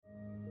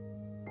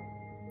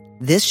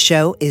This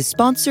show is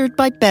sponsored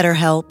by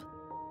BetterHelp.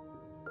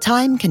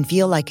 Time can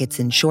feel like it's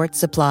in short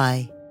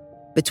supply.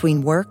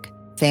 Between work,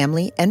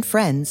 family, and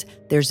friends,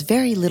 there's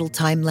very little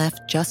time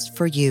left just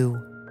for you.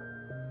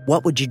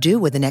 What would you do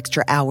with an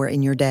extra hour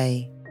in your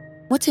day?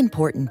 What's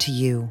important to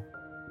you?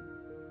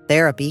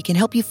 Therapy can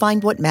help you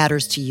find what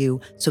matters to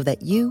you so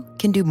that you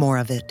can do more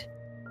of it.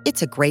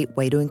 It's a great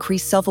way to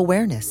increase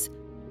self-awareness,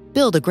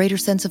 build a greater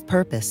sense of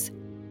purpose,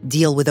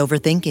 deal with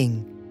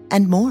overthinking,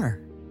 and more.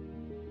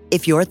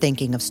 If you're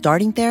thinking of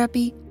starting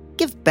therapy,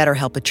 give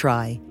BetterHelp a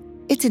try.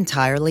 It's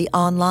entirely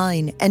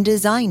online and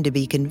designed to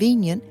be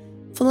convenient,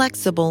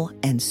 flexible,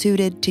 and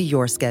suited to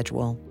your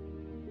schedule.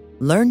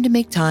 Learn to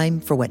make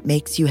time for what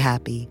makes you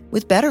happy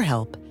with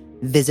BetterHelp.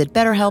 Visit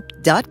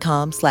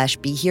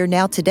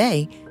BetterHelp.com/BeHereNow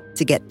today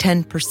to get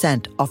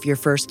 10% off your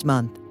first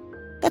month.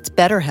 That's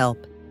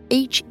BetterHelp,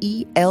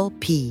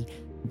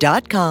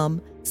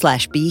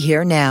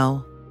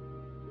 HELP.com/BeHereNow.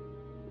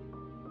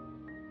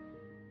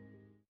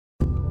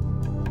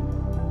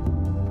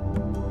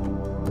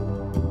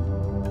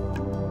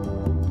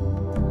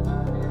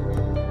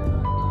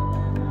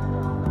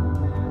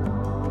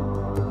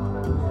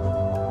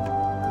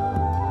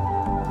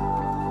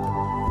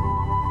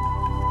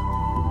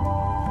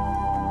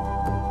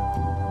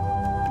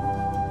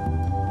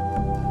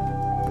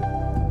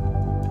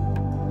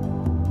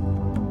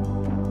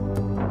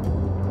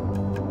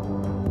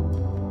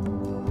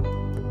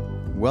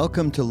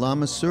 Welcome to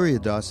Lama Surya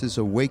Das's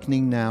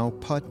Awakening Now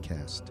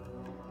podcast.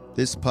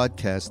 This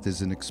podcast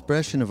is an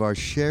expression of our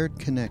shared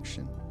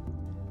connection.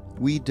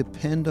 We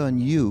depend on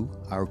you,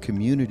 our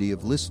community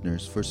of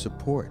listeners, for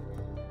support.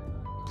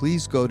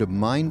 Please go to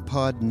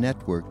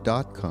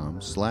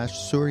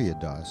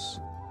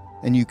mindpodnetwork.com/suryadas,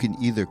 and you can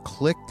either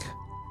click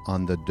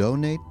on the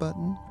donate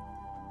button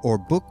or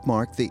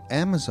bookmark the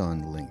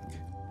Amazon link.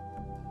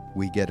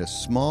 We get a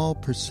small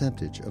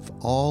percentage of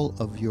all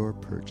of your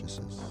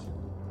purchases.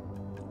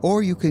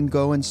 Or you can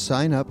go and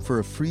sign up for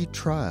a free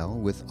trial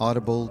with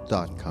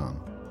audible.com.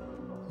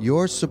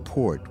 Your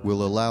support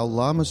will allow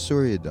Lama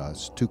Surya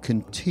Das to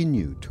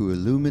continue to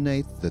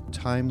illuminate the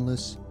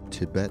timeless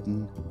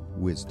Tibetan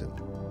wisdom.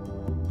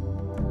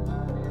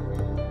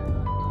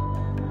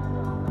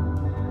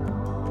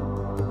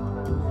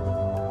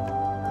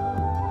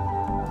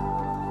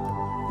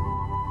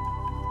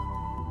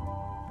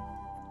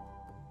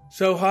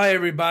 So hi,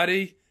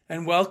 everybody,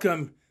 and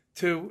welcome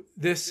to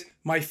this,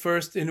 my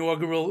first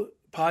inaugural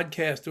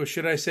podcast, or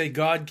should I say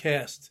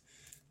Godcast.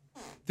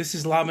 This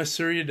is Lama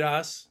Surya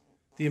Das,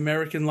 the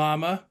American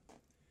Lama,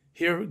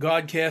 here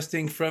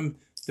Godcasting from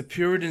the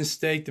Puritan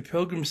state, the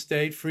Pilgrim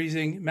state,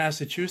 freezing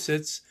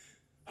Massachusetts,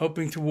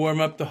 hoping to warm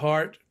up the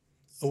heart,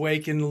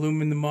 awaken,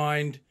 illumine the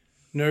mind,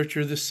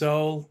 nurture the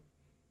soul,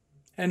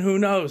 and who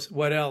knows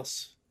what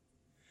else.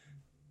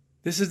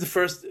 This is the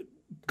first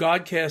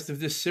Godcast of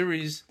this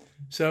series,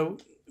 so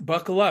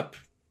buckle up.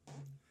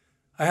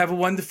 I have a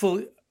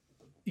wonderful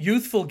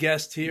youthful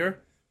guest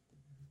here.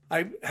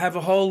 I have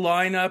a whole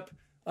lineup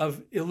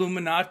of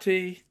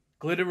Illuminati,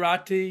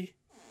 Glitterati,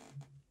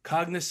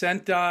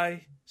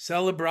 Cognoscenti,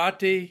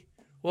 Celebrati,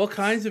 all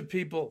kinds of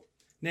people,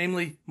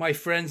 namely my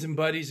friends and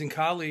buddies and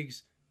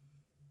colleagues.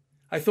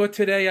 I thought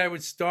today I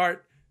would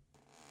start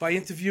by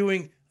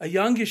interviewing a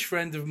youngish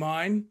friend of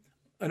mine,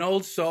 an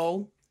old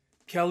soul,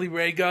 Kelly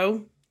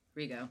Rego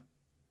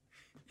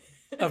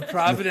of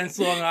Providence,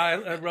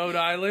 Rhode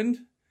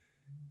Island.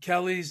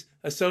 Kelly's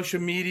a social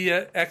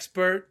media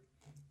expert,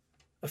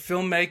 a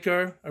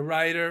filmmaker, a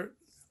writer,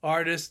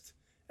 artist,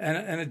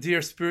 and a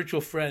dear spiritual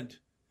friend.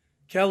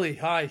 Kelly,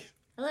 hi.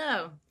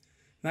 Hello.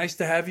 Nice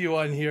to have you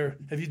on here.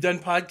 Have you done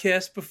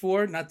podcasts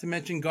before, not to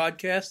mention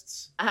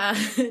Godcasts?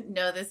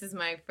 No, this is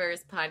my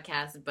first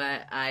podcast,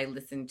 but I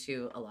listen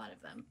to a lot of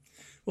them.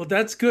 Well,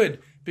 that's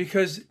good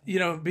because,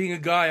 being a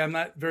guy, I'm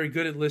not very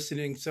good at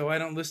listening, so I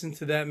don't listen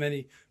to that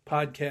many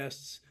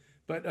podcasts.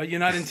 But you're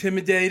not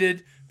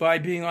intimidated by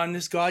being on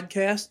this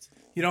Godcast?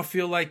 You don't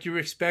feel like you're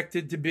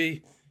expected to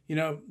be,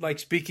 like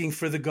speaking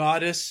for the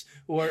goddess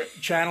or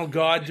channel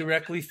God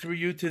directly through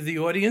you to the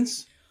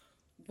audience?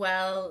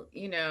 Well,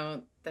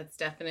 that's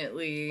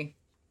definitely,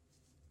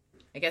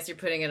 I guess you're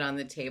putting it on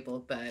the table,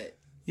 but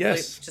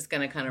yes, we're just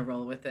going to kind of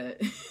roll with it.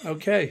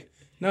 Okay.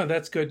 No,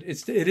 that's good.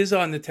 It is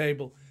on the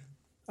table.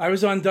 I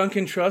was on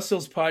Duncan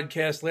Trussell's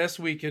podcast last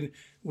week, and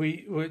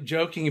we were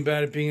joking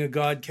about it being a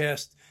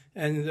Godcast.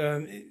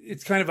 And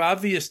it's kind of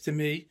obvious to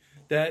me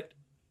that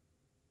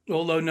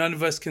although none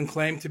of us can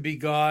claim to be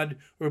God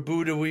or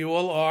Buddha, we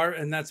all are,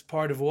 and that's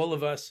part of all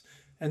of us.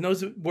 And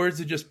those words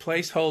are just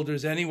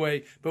placeholders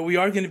anyway. But we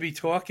are going to be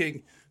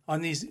talking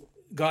on these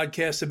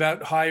Godcasts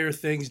about higher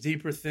things,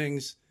 deeper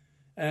things.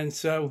 And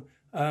so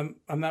I'm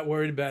not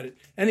worried about it.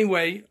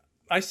 Anyway,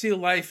 I see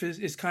life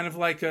is kind of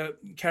like a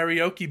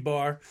karaoke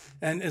bar,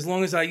 and as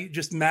long as I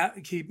just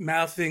keep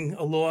mouthing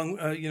along,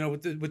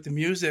 with the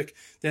music,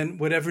 then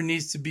whatever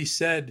needs to be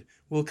said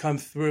will come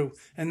through,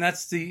 and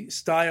that's the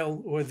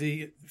style or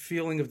the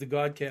feeling of the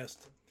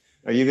Godcast.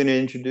 Are you going to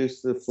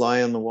introduce the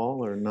fly on the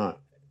wall or not?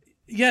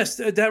 Yes,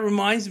 that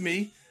reminds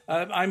me.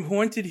 I'm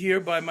haunted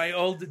here by my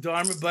old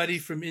Dharma buddy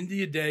from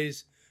India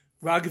days,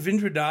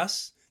 Raghavendra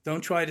Das.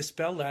 Don't try to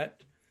spell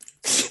that.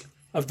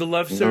 Of the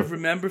Love, Serve,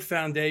 Remember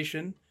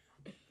Foundation,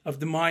 of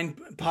the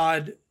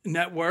MindPod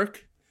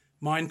Network,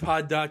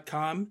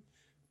 mindpod.com.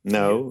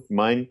 No,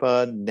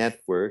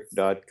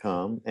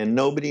 mindpodnetwork.com. And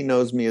nobody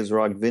knows me as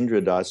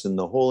Raghavendra Das in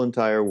the whole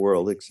entire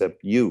world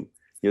except you.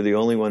 You're the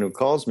only one who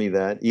calls me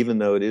that, even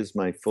though it is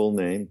my full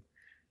name,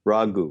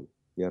 Raghu.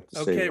 You have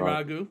to say Okay,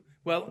 Raghu.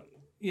 Well,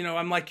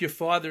 I'm like your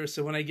father,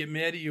 so when I get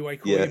mad at you, I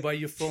call you by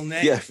your full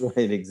name. Yeah,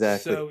 right,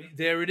 exactly. So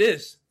there it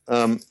is.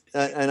 And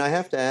I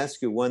have to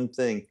ask you one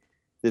thing.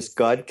 This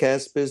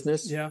Godcast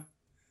business? Yeah.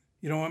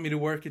 You don't want me to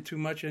work it too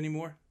much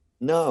anymore?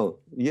 No,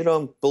 you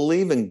don't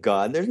believe in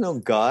God. There's no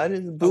God.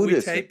 It's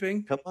Buddhist. Are we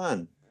taping? Come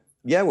on.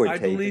 Yeah, we're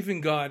taping. I believe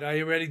in God.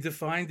 I already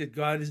defined it.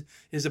 God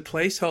is a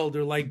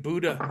placeholder like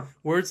Buddha.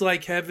 Words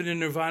like heaven and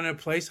nirvana are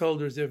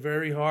placeholders. They're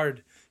very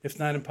hard, if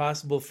not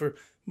impossible, for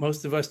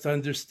most of us to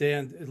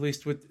understand, at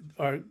least with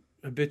our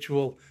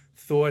habitual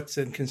thoughts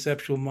and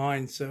conceptual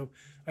minds. So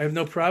I have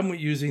no problem with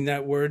using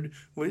that word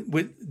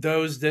with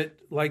those that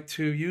like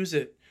to use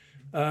it.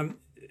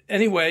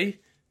 Anyway,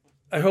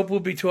 I hope we'll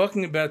be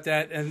talking about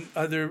that and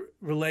other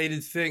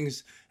related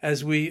things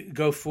as we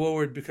go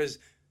forward, because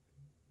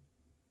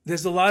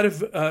there's a lot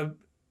of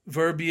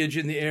verbiage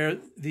in the air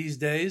these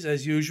days,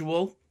 as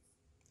usual.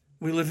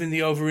 We live in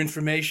the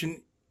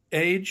over-information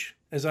age,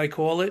 as I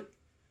call it,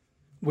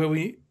 where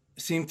we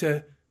seem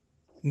to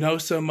know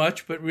so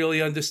much but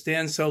really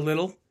understand so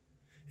little,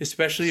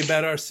 especially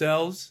about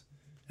ourselves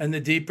and the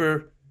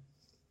deeper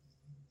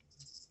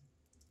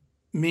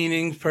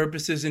meanings,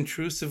 purposes, and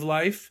truths of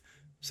life.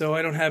 So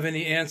I don't have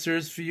any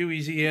answers for you,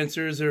 easy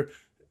answers, or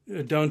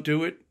don't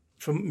do it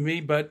from me,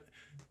 but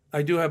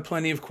I do have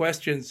plenty of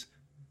questions.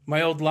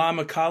 My old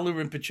Lama Kalu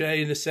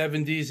Rinpoche in the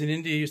 70s in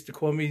India used to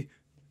call me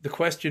the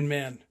question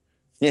man.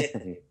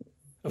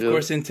 Of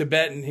course, in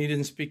Tibetan, he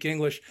didn't speak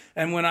English.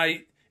 And when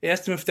I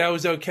asked him if that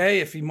was okay,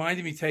 if he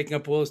minded me taking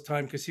up all his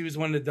time, because he was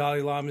one of the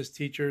Dalai Lama's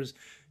teachers.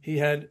 He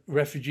had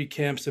refugee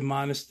camps and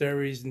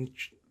monasteries and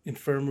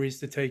infirmaries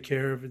to take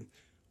care of and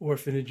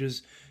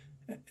orphanages.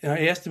 And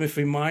I asked him if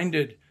he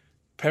minded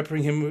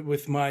peppering him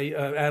with my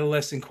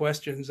adolescent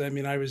questions. I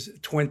mean, I was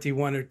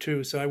 21 or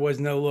 2, so I was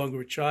no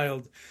longer a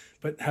child.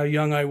 But how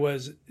young I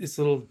was, it's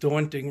a little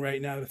daunting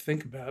right now to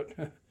think about.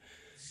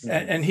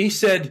 And he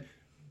said,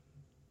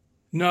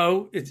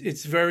 no,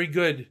 it's very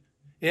good.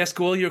 Ask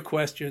all your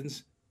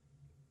questions.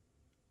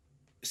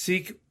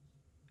 Seek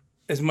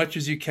as much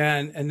as you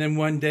can, and then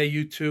one day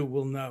you too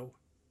will know.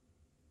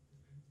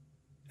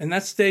 And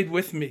that stayed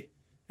with me.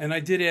 And I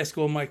did ask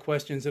all my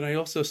questions, and I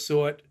also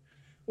sought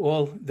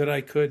all that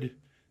I could.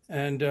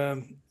 And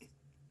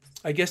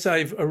I guess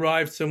I've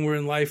arrived somewhere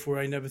in life where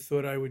I never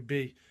thought I would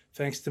be,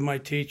 thanks to my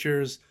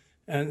teachers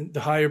and the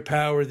higher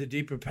power, the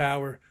deeper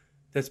power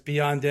that's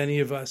beyond any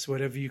of us,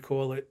 whatever you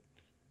call it.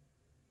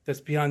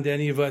 That's beyond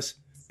any of us,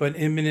 but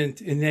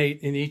immanent, innate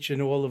in each and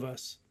all of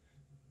us.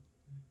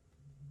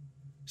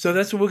 So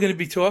that's what we're going to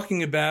be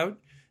talking about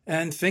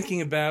and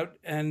thinking about.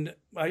 And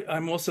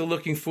I'm also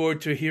looking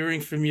forward to hearing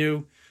from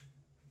you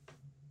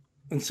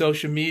on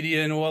social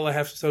media and all. I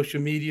have social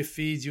media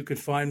feeds. You can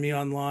find me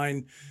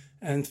online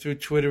and through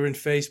Twitter and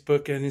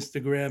Facebook and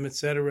Instagram,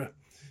 etc.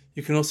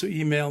 You can also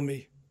email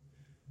me.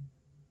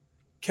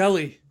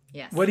 Kelly,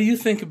 yes. What do you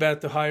think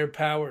about the higher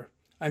power?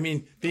 I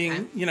mean,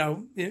 being,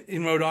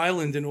 in Rhode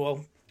Island and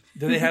all,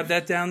 do they have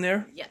that down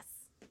there? Yes.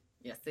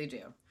 Yes, they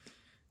do.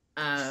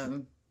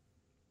 Can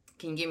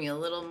you give me a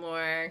little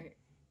more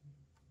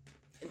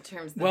in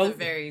terms of the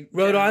very...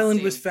 Rhode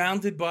Island was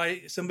founded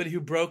by somebody who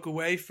broke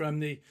away from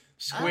the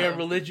square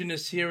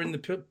religionists here in the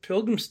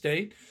Pilgrim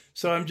State.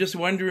 So I'm just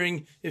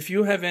wondering if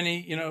you have any,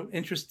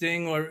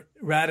 interesting or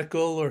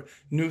radical or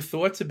new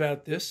thoughts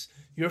about this.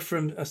 You're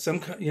from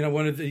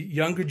one of the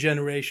younger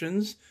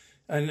generations,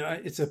 and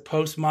it's a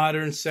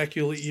postmodern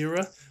secular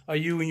era. Are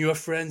you and your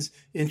friends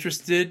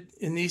interested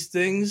in these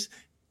things?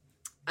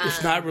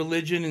 If not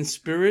religion and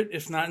spirit,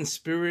 if not in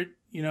spirit,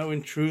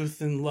 in truth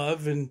and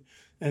love and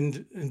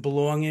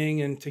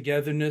belonging and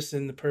togetherness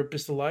and the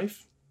purpose of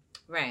life?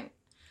 Right.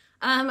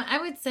 I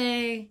would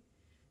say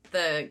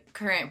the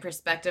current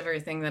perspective or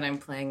thing that I'm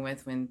playing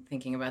with when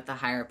thinking about the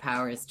higher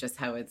power is just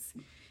how it's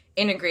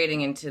integrating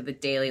into the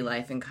daily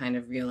life and kind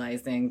of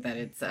realizing that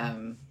it's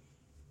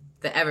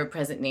the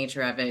ever-present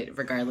nature of it,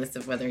 regardless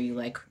of whether you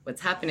like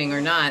what's happening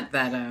or not,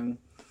 that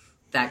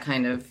that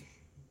kind of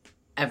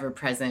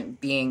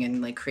ever-present being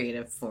and like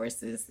creative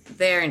force is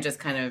there, and just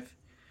kind of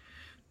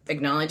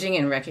acknowledging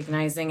and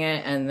recognizing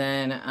it, and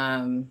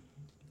then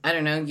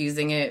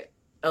using it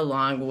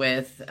along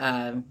with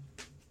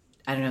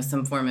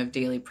some form of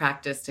daily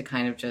practice to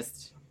kind of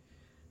just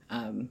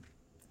find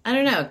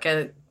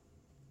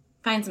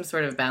some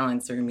sort of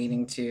balance or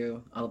meaning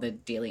to all the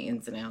daily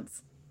ins and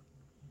outs.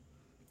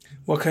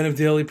 What kind of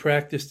daily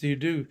practice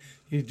do?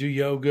 You do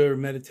yoga or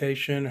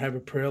meditation or have a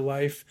prayer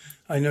life?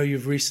 I know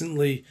you've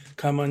recently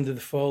come under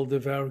the fold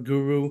of our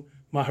guru,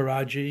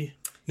 Maharaji,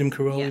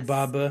 Nimkaroli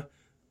Baba,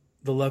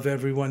 the Love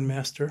Everyone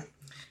Master.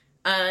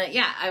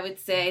 Yeah, I would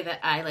say that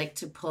I like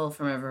to pull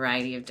from a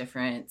variety of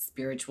different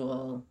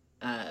spiritual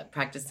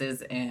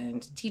practices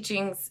and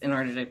teachings in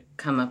order to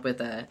come up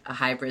with a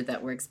hybrid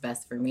that works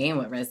best for me and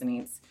what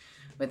resonates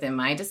within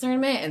my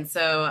discernment. And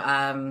so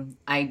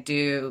I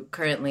do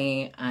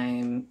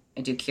kirtan.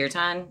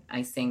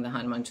 I sing the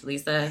Hanuman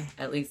Chalisa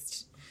at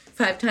least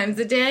 5 times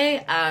a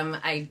day.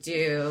 I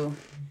do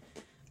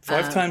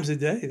 5 times a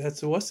day.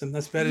 That's awesome.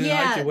 That's better than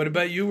I do. What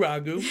about you,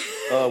 Raghu?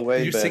 Oh, way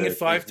Did you better. sing it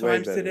 5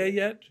 times today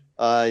yet?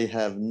 I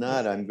have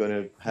not. I'm going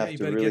to have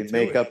to really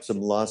make up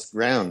some lost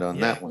ground on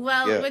that one.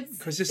 Well,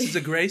 because this is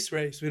a grace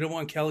race. We don't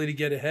want Kelly to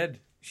get ahead.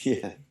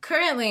 Yeah.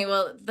 Currently,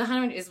 the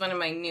Hanuman is one of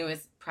my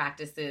newest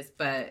practices,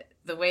 but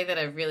the way that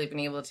I've really been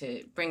able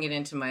to bring it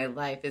into my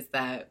life is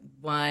that,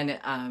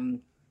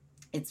 one,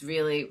 it's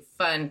really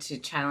fun to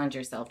challenge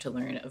yourself to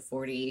learn a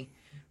 40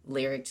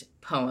 lyric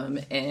poem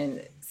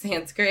in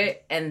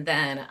Sanskrit, and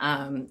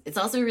then it's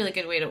also a really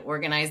good way to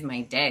organize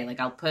my day. Like,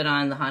 I'll put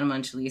on the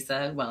Hanuman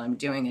Chalisa while I'm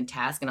doing a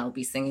task, and I'll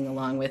be singing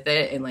along with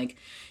it, and I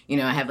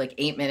have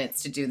 8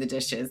 minutes to do the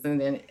dishes,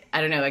 and then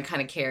I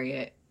kind of carry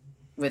it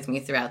with me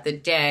throughout the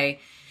day,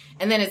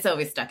 and then it's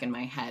always stuck in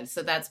my head.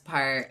 So that's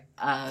part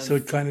of. So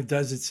it kind of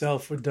does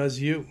itself, or does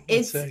you?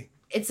 Let's say.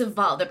 It's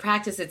evolved. The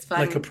practice, it's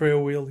fun. Like a prayer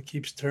wheel that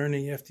keeps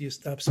turning after you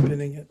stop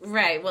spinning it.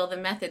 Right. Well, the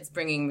method's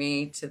bringing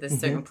me to this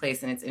certain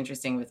place, and it's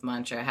interesting with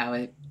mantra how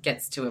it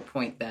gets to a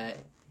point that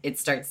it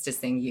starts to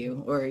sing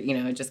you, or,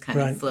 it just kind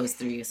of flows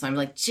through you. So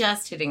I'm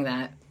just hitting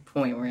that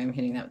point where I'm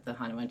hitting that with the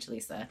Hanuman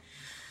Chalisa.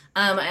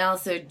 I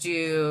also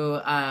do,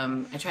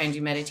 I try and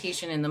do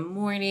meditation in the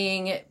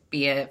morning,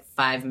 be it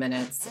 5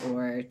 minutes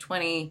or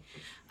 20.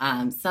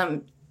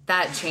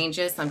 That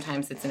changes.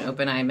 Sometimes it's an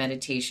open eye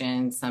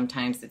meditation.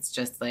 Sometimes it's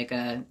just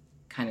a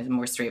kind of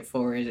more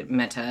straightforward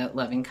metta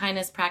loving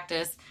kindness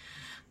practice.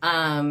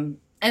 And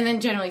then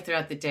generally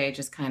throughout the day,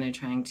 just kind of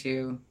trying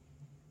to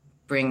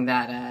bring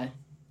that,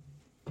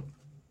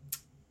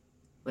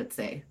 let's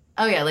say,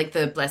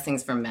 the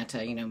blessings from metta,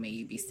 may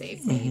you be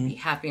safe, may you be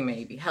happy, may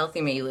you be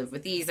healthy, may you live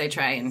with ease. I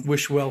try and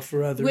wish well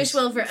for others.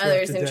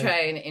 And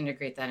try and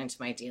integrate that into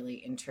my daily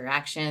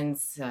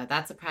interactions.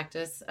 That's a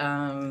practice.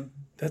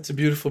 That's a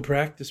beautiful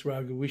practice,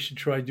 Raghu. We should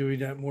try doing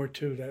that more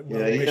too. That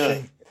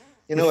wishing.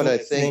 You know what I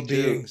think all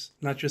beings,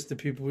 not just the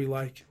people we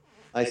like.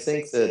 I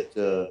think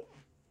that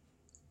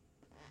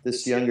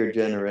this younger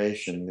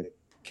generation that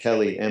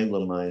Kelly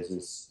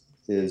emblemizes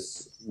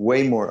is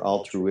way more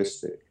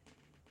altruistic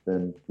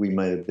than we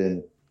might have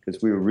been,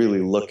 because we were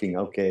really looking,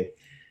 okay,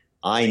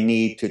 I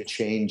need to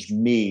change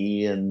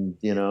me, and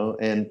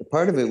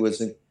part of it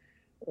was,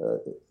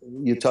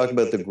 you talk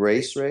about the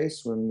grace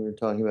race when we were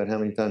talking about how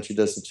many times she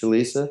does the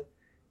Chalisa.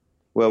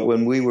 Well,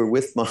 when we were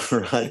with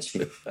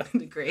Maharaji,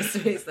 the grace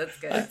race, that's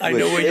good. I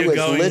know where you're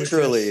going.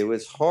 It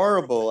was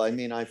horrible. I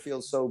mean, I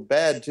feel so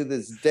bad to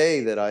this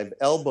day that I've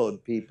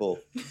elbowed people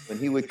when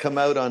he would come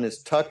out on his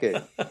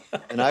tucket,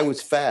 and I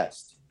was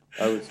fast.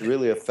 I was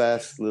really a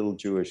fast little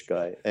Jewish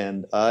guy,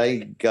 and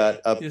I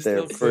got up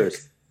there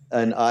first,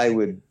 and I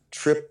would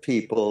trip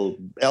people,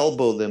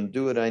 elbow them,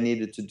 do what I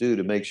needed to do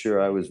to make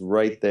sure I was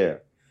right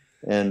there.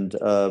 And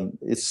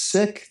it's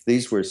sick.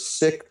 These were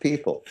sick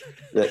people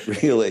that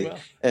really,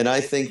 and I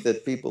think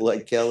that people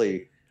like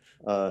Kelly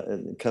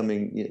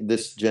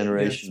this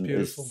generation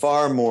is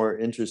far more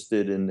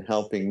interested in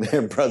helping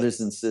their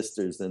brothers and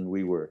sisters than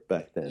we were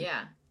back then.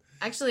 Yeah.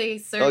 Actually,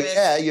 service. Oh,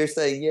 yeah, you're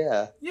saying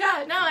yeah.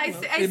 Yeah, no, I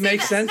it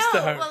makes sense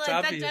to her. Well,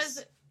 that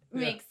does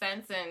make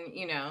sense, and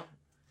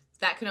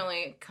that can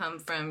only come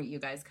from you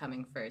guys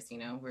coming first.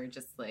 We're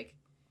just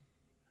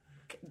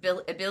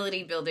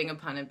ability building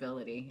upon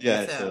ability.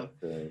 Yeah, so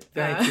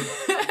thank you.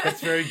 That's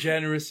very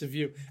generous of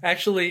you.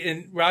 Actually,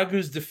 in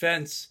Raghu's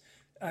defense,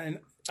 and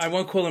I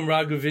won't call him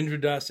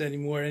Raghavindra Das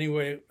anymore.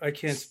 Anyway, I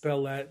can't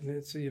spell that.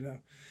 It's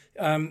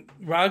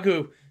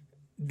Raghu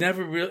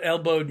never really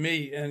elbowed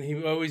me, and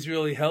he always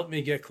really helped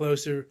me get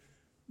closer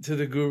to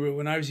the guru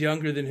when I was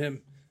younger than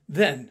him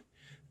then.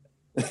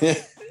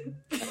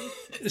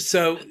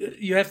 So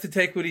you have to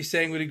take what he's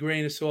saying with a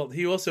grain of salt.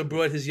 He also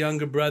brought his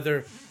younger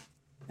brother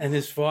and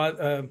his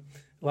father,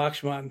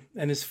 Lakshman,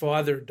 and his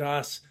father,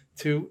 Das,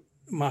 to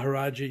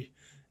Maharaji,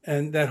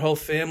 and that whole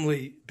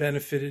family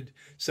benefited.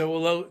 So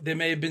although there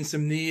may have been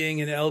some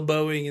kneeing and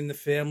elbowing in the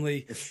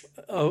family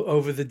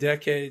over the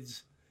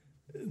decades,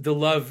 the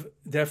love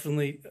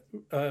definitely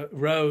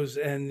rose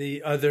and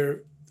the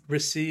other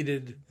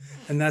receded.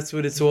 And that's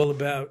what it's all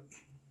about.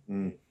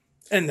 And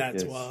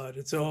that's what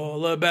it's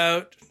all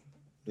about.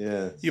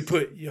 Yes. You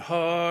put your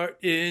heart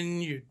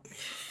in, you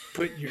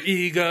put your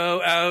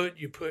ego out,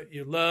 you put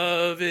your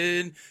love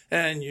in,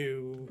 and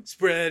you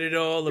spread it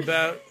all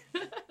about.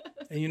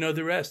 And you know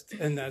the rest.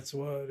 And that's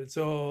what it's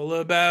all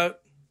about.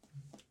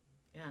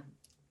 Yeah.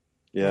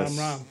 Yes.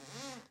 Ram.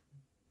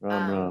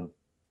 Ram.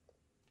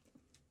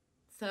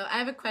 So I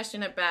have a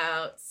question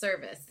about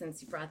service,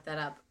 since you brought that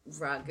up,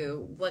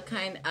 Raghu. What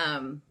kind,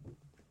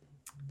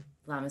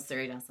 Lama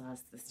Suridas, I'll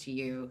ask this to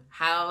you.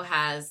 How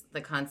has the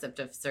concept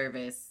of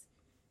service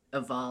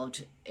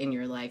evolved in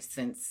your life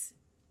since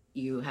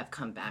you have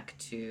come back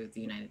to the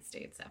United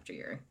States after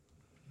your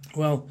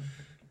Well,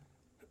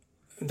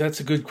 that's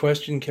a good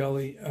question,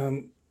 Kelly.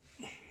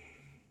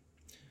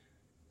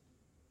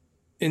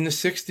 In the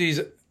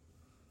 60s,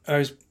 I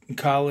was in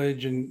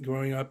college and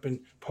growing up and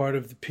part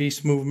of the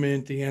peace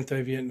movement, the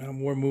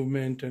anti-Vietnam War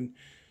movement, and,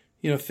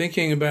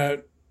 thinking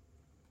about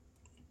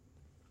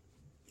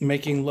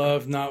making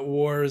love, not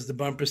war, as the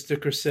bumper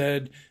sticker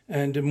said,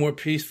 and a more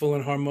peaceful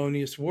and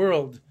harmonious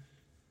world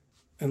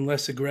and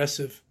less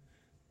aggressive.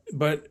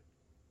 But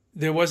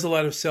there was a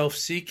lot of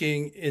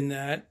self-seeking in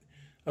that,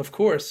 of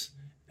course.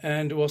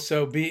 And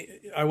also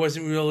I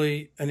wasn't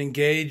really an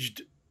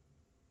engaged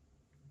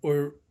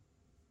or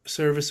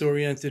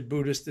service-oriented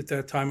Buddhist at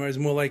that time. I was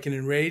more like an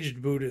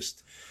enraged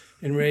Buddhist,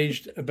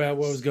 enraged about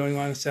what was going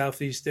on in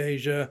Southeast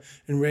Asia,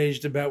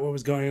 enraged about what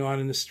was going on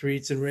in the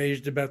streets,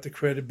 enraged about the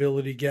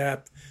credibility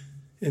gap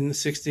in the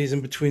 60s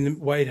and between the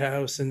White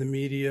House and the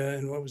media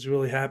and what was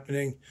really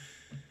happening.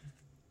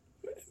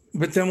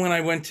 But then when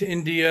I went to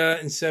India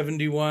in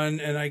 71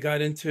 and I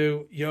got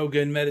into yoga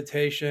and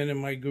meditation and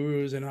my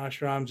gurus and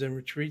ashrams and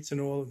retreats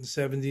and all in the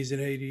 70s and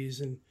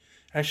 80s, and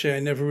actually I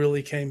never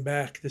really came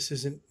back. This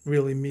isn't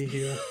really me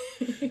here.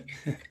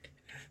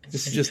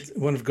 This is just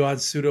one of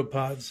God's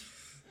pseudopods.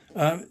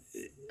 Aren't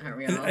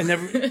we all?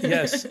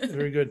 Yes,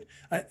 very good.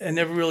 I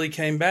never really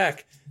came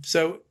back.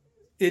 So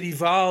it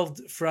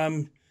evolved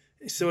from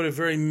sort of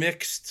very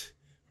mixed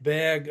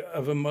bag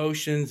of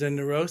emotions and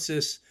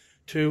neurosis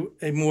to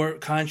a more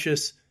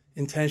conscious,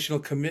 intentional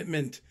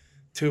commitment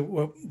to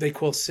what they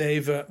call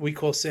seva. We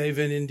call seva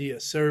in India,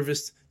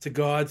 service to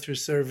God through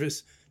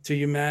service to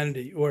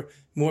humanity, or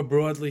more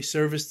broadly,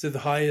 service to the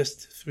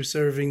highest through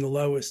serving the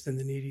lowest and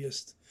the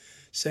neediest.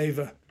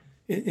 Seva.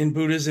 In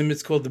Buddhism,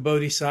 it's called the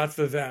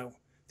Bodhisattva vow,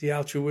 the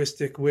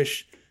altruistic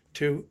wish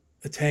to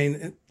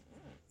attain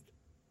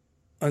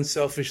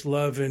unselfish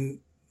love and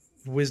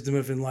wisdom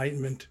of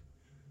enlightenment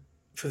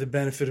for the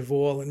benefit of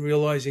all, and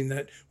realizing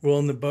that we're all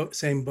in the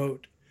same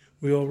boat.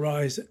 We all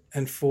rise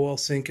and fall,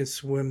 sink and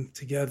swim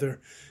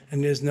together,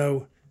 and there's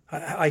no,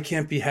 I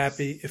can't be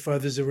happy if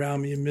others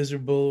around me are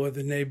miserable, or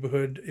the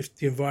neighborhood, if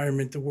the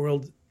environment, the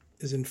world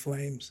is in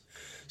flames.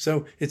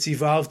 So it's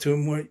evolved to a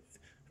more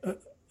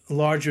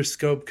larger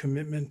scope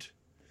commitment,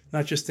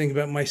 not just think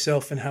about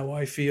myself and how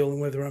I feel and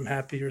whether I'm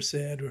happy or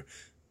sad, or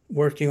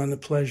working on the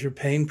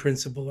pleasure-pain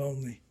principle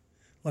only,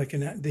 like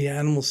the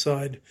animal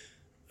side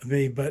of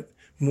me, but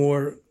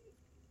more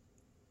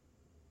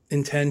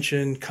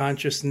intention,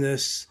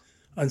 consciousness,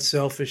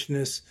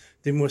 unselfishness,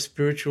 the more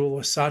spiritual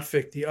or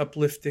sattvic, the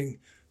uplifting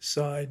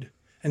side,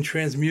 and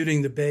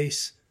transmuting the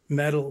base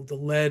metal, the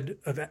lead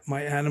of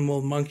my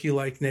animal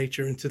monkey-like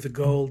nature into the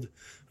gold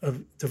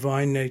of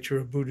divine nature,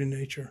 of Buddha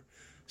nature.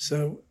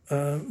 So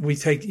we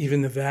take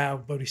even the vow,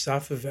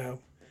 Bodhisattva vow,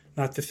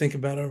 not to think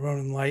about our own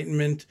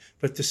enlightenment,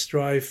 but to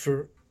strive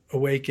for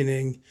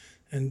awakening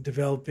and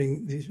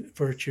developing these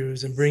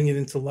virtues and bring it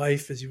into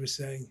life, as you were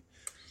saying,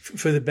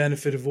 for the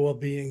benefit of all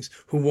beings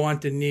who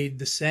want and need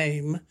the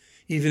same,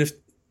 even if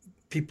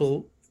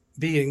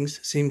beings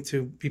seem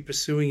to be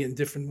pursuing it in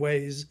different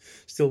ways,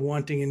 still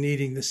wanting and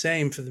needing the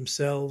same for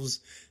themselves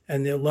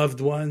and their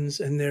loved ones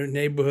and their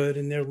neighborhood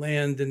and their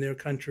land and their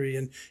country,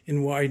 and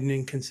in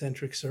widening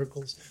concentric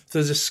circles.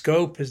 So the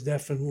scope has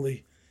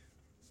definitely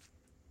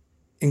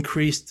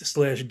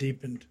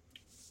increased/deepened.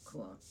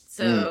 Cool.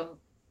 So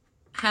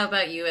how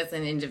about you as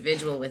an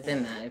individual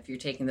within that, if you're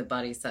taking the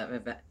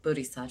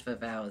Bodhisattva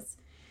vows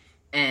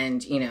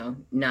and,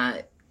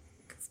 not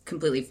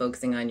completely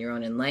focusing on your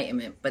own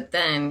enlightenment, but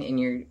then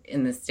you're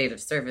in the state of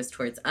service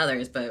towards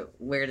others, but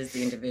where does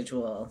the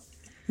individual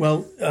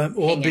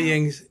all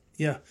beings,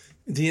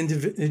 the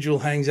individual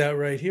hangs out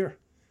right here.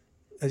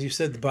 As you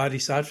said, the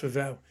Bodhisattva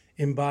vow,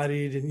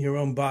 embodied in your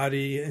own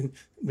body and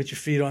with your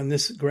feet on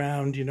this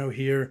ground,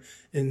 here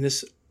in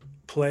this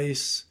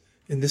place,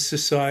 in this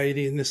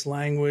society, in this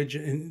language,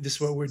 and this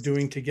is what we're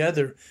doing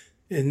together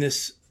in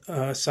this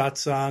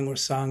satsang or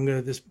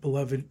sangha, this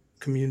beloved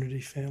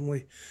community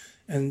family.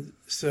 And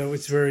so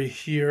it's very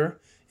here,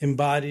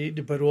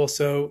 embodied, but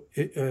also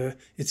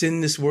it's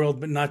in this world,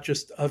 but not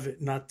just of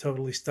it, not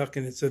totally stuck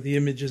in it. So the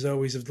image is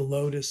always of the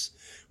lotus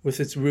with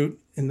its root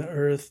in the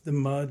earth, the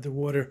mud, the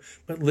water,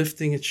 but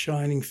lifting its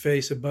shining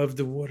face above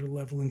the water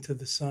level into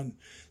the sun.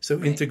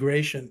 So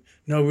integration,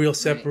 no real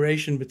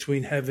separation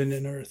between heaven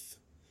and earth,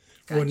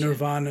 or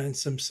nirvana and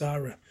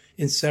samsara,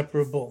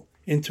 inseparable,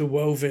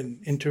 interwoven,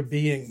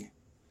 interbeing,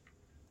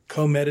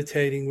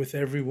 co-meditating with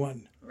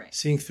everyone.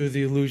 Seeing through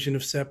the illusion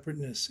of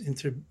separateness,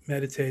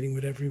 inter-meditating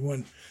with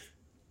everyone,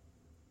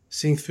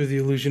 seeing through the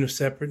illusion of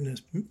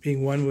separateness,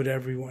 being one with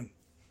everyone.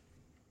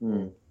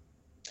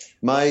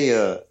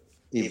 My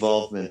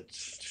evolvement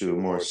to a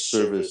more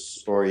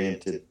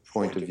service-oriented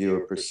point of view or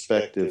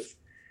perspective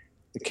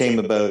came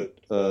about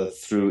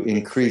through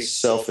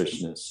increased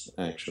selfishness,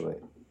 actually.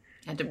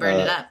 Had to burn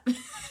it up.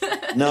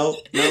 No,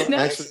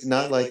 actually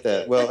not like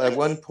that. Well, at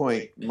one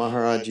point,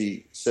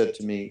 Maharaji said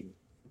to me,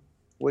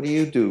 "What do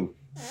you do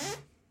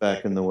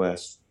back in the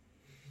West?"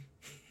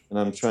 And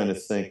I'm trying to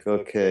think,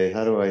 okay,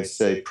 how do I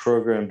say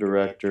program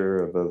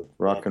director of a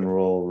rock and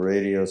roll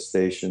radio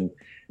station?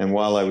 And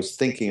while I was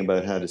thinking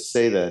about how to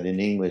say that in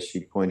English,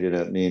 he pointed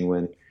at me and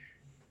went,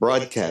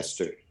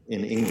 broadcaster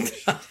in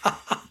English.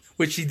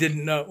 Which he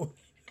didn't know.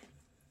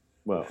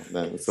 Well,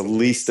 that was the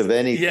least of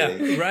anything.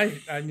 Yeah, right.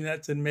 I mean,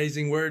 that's an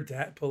amazing word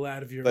to pull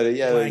out of your But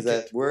yeah, blanket. it was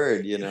that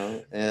word,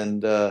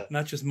 and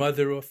not just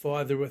mother or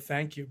father or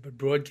thank you, but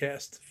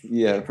broadcast.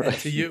 Yeah, right. And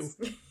to you.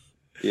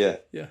 Yeah.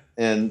 Yeah.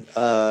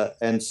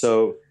 And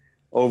so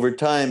over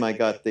time, I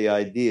got the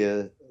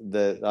idea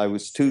that I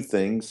was two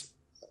things.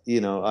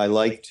 I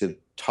like to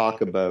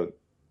talk about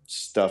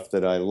stuff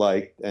that I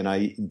liked, and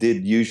I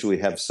did usually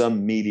have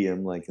some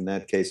medium, like in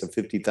that case, a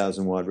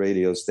 50,000 watt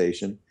radio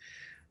station.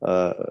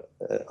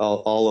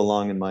 All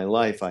along in my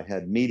life, I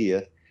had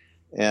media.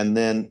 And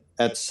then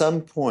at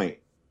some point,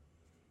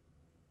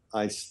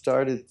 I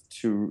started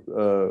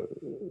to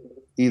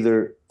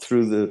either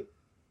through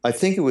I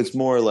think it was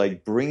more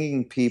like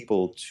bringing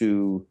people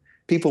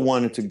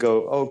wanted to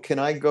go, oh, can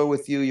I go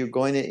with you? You're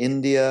going to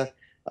India.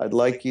 I'd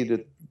like you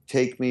to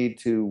take me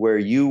to where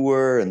you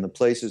were and the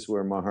places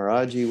where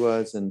Maharaji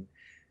was. And,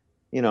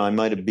 I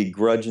might have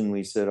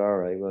begrudgingly said, all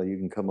right, well, you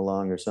can come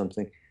along or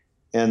something.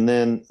 And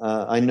then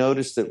I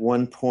noticed at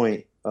one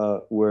point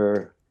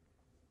where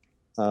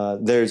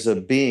there's a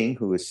being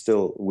who is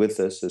still with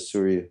us, as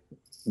Surya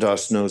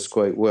Das knows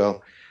quite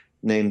well,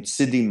 named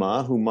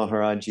Siddhima, who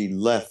Maharaji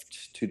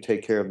left to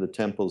take care of the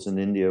temples in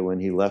India when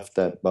he left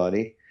that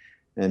body.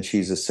 And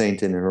she's a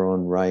saint in her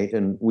own right.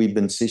 And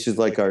she's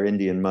like our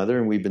Indian mother,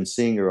 and we've been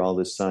seeing her all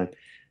this time.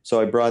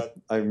 So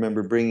I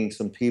remember bringing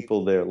some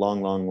people there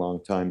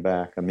long time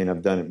back. I mean,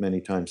 I've done it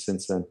many times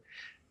since then.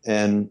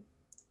 And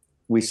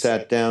we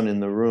sat down in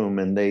the room,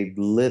 and they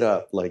lit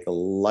up like a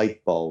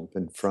light bulb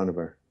in front of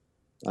her.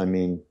 I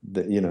mean,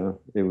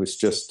 it was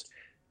just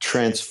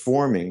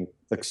transforming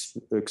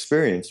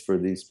experience for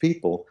these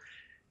people.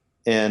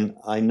 And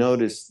I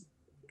noticed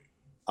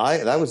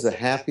that was the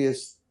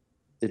happiest.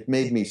 It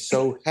made me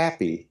so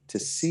happy to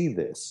see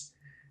this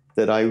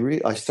that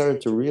I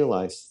started to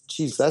realize,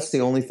 geez, that's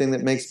the only thing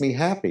that makes me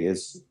happy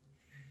is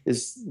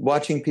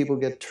watching people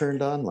get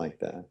turned on like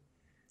that.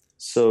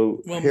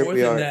 So well, here more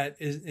we than are. that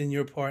is in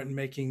your part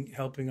in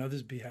helping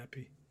others be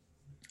happy.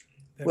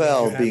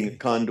 Being a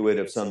conduit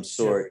of some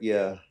sort,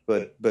 yeah.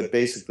 But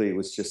basically, it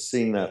was just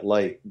seeing that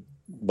light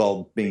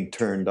bulb being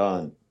turned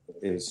on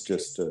is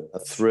just a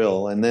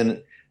thrill. And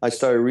then I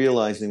started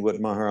realizing what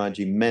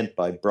Maharaji meant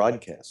by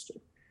broadcaster.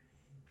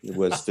 It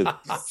was to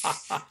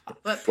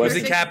was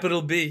a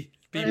capital B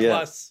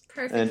plus.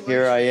 Perfect. And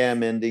here I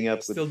am ending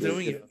up still with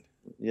doing it.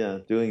 Yeah,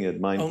 doing it.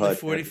 Mind only podcast.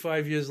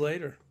 45 years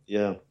later.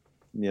 Yeah.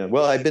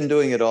 Well, I've been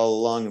doing it all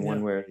along in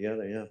one way or the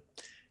other. Yeah.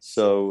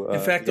 So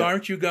in fact,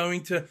 aren't you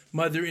going to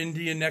Mother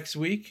India next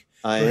week?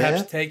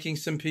 Perhaps taking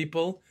some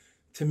people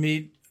to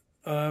meet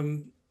a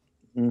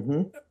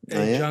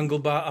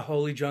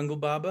holy jungle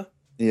Baba.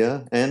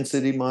 Yeah, and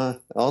Siddhima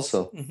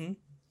also. Mm-hmm.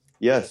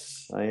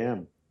 Yes, I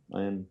am.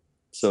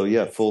 So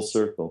yeah, full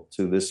circle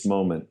to this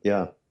moment.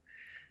 Yeah.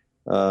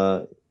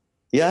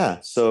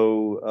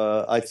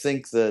 So I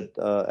think that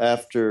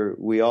after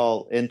we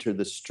all enter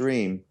the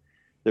stream,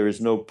 there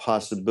is no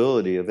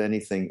possibility of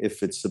anything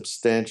if it's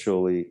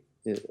substantially,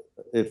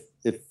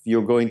 if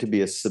you're going to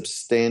be a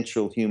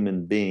substantial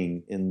human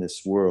being in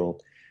this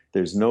world,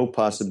 there's no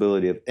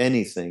possibility of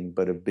anything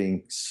but of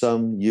being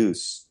some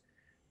use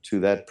to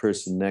that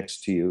person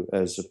next to you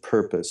as a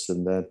purpose,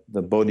 and that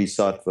the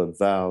Bodhisattva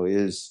vow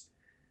is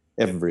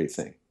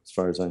everything, as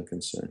far as I'm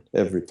concerned,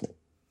 everything.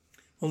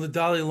 Well, the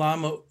Dalai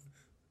Lama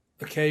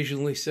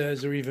occasionally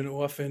says, or even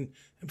often,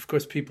 of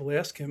course, people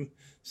ask him,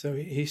 so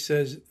he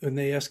says, when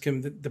they ask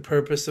him, the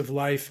purpose of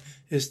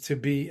life is to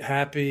be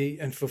happy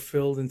and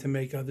fulfilled and to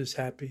make others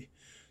happy.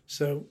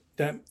 So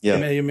that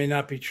may or may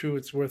not be true.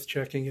 It's worth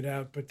checking it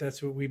out, but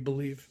that's what we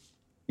believe.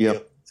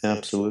 Yep,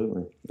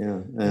 absolutely.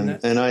 Yeah.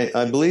 And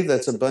I believe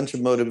that's a bunch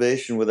of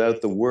motivation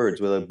without the words,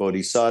 without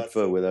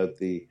bodhisattva, without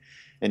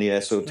any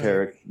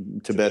esoteric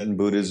Tibetan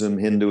Buddhism,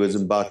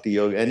 Hinduism, Bhakti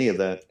Yoga, any of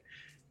that.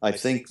 I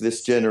think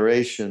this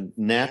generation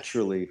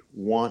naturally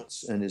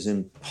wants and is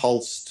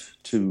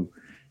impulsed to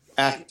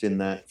act in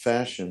that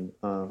fashion,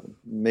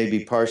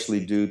 maybe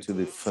partially due to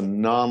the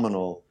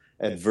phenomenal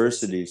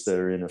adversities that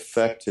are in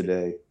effect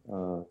today,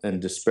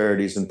 and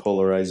disparities and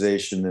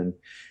polarization and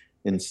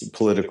in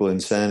political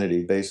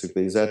insanity,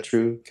 basically. Is that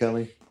true,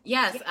 Kelly?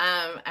 Yes,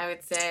 I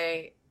would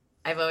say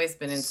I've always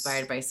been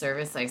inspired by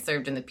service. I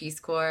served in the Peace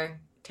Corps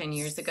 10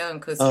 years ago in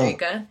Costa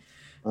Rica.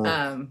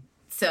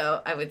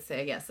 So I would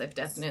say, yes, I've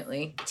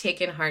definitely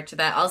taken heart to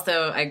that.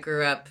 Also, I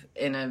grew up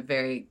in a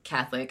very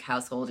Catholic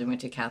household and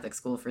went to Catholic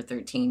school for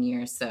 13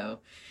 years. So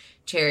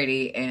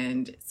charity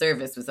and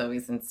service was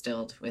always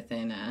instilled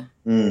within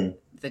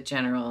the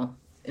general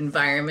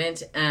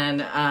environment.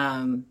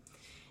 And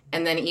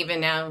then even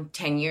now,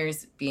 10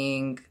 years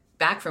being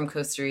back from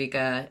Costa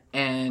Rica,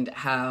 and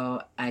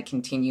how I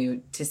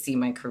continue to see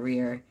my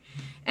career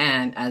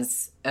and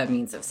as a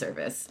means of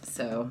service.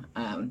 So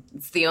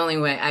it's the only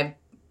way. I've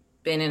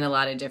been in a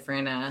lot of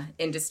different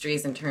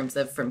industries in terms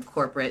of from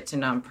corporate to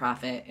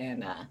nonprofit,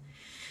 and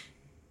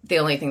the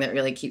only thing that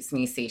really keeps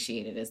me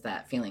satiated is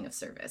that feeling of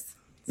service.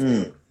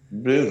 So.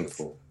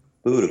 Beautiful.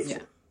 Beautiful. Yeah.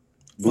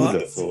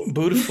 Buddhaful.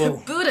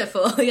 Buddhaful.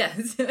 Buddhaful,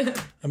 yes.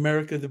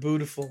 America the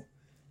Buddhaful.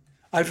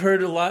 I've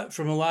heard a lot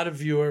from a lot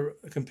of your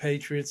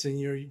compatriots in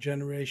your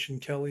generation,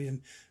 Kelly,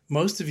 and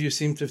most of you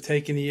seem to have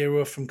taken a year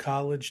off from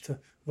college to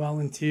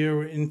volunteer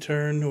or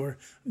intern or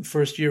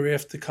first year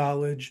after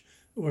college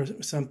or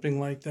something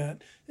like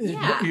that.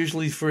 Yeah.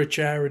 Usually for a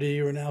charity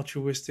or an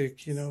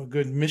altruistic, a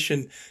good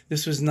mission.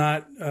 This was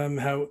not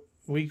how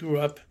we grew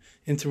up.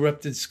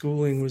 Interrupted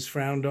schooling was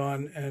frowned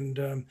on,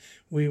 and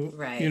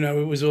Right.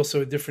 it was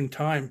also a different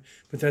time.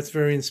 But that's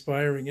very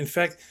inspiring. In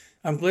fact,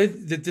 I'm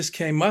glad that this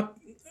came up,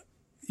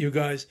 you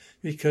guys,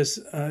 because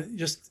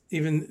just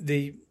even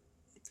the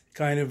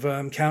kind of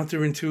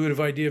counterintuitive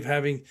idea of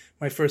having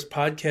my first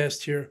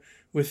podcast here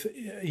with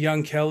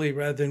young Kelly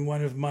rather than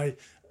one of my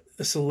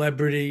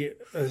celebrity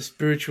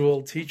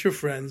spiritual teacher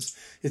friends,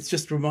 it's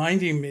just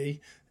reminding me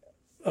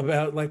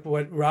about like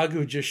what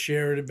Raghu just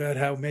shared about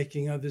how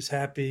making others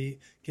happy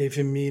gave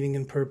him meaning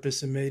and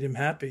purpose and made him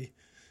happy.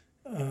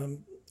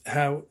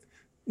 How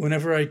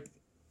whenever I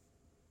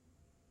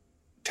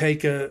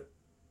take a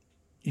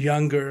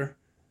younger,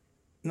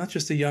 not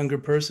just a younger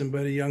person,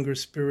 but a younger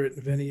spirit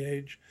of any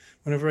age,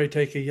 whenever I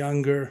take a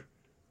younger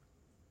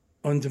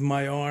under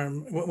my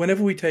arm,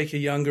 whenever we take a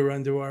younger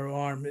under our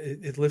arm,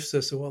 it lifts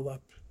us all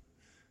up.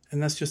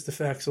 And that's just the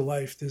facts of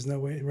life. There's no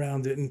way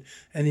around it. And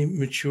any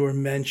mature,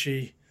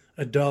 menschy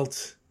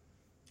adult,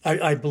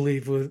 I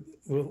believe,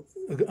 will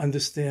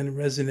understand and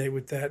resonate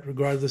with that,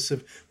 regardless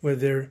of whether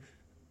they're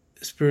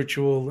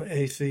spiritual,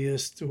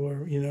 atheist,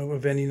 or,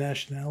 of any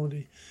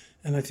nationality.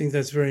 And I think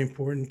that's very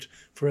important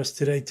for us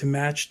today to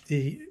match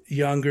the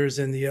youngers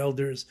and the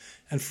elders,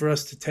 and for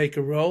us to take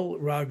a role,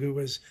 Raghu,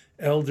 as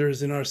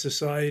elders in our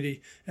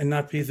society and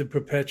not be the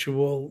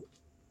perpetual,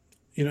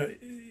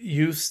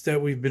 youths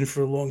that we've been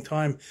for a long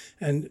time,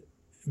 and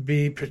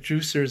be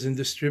producers and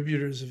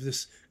distributors of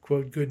this,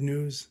 quote, good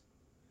news,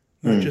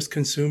 not just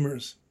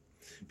consumers.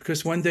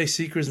 Because one day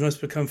seekers must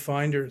become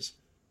finders,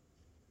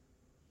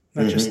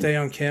 not just stay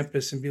on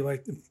campus and be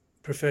like the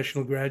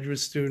professional graduate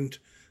student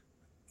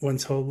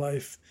one's whole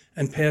life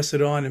and pass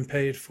it on and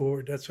pay it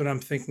forward. That's what I'm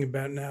thinking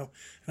about now.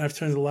 And I've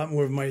turned a lot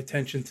more of my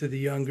attention to the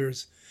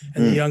youngers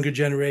and the younger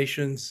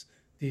generations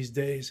these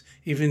days.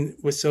 Even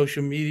with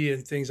social media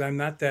and things, I'm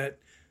not that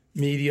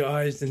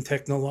mediaized and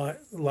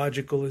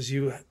technological as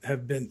you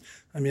have been.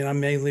 I mean,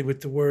 I'm mainly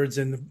with the words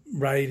and the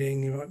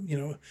writing,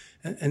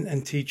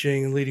 and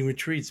teaching and leading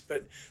retreats.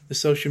 But the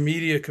social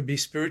media could be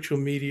spiritual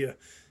media.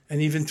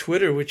 And even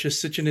Twitter, which is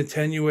such an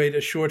attenuated,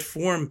 a short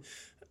form,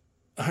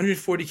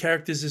 140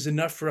 characters is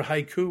enough for a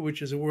haiku,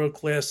 which is a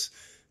world-class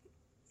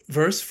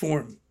verse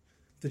form,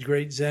 the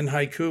great Zen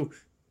haiku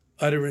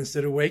utterance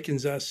that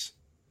awakens us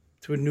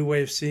to a new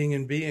way of seeing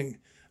and being.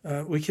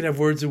 We can have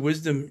words of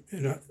wisdom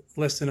in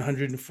less than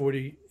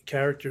 140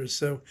 characters.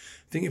 So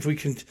I think if we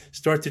can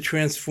start to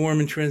transform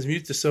and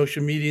transmute the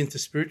social media into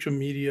spiritual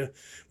media,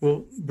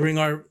 we'll bring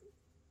our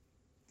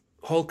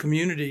whole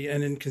community,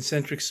 and in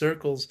concentric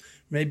circles,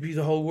 maybe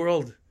the whole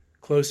world,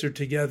 closer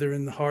together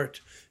in the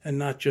heart and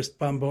not just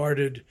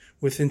bombarded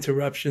with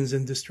interruptions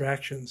and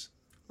distractions.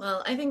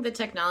 Well, I think the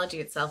technology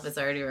itself is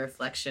already a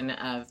reflection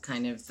of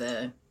kind of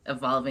the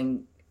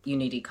evolving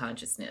unity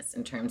consciousness,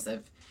 in terms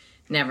of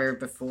never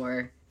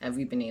before have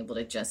we been able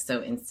to just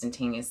so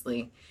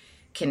instantaneously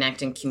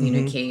connect and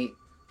communicate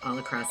all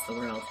across the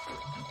world.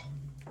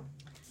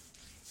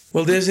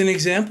 Well, there's an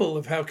example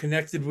of how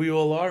connected we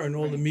all are in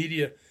all the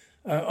media.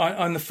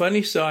 On the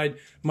funny side,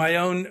 my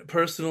own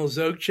personal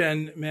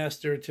Dzogchen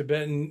master,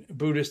 Tibetan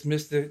Buddhist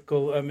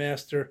mystical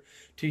master,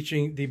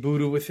 teaching the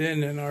Buddha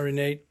within and our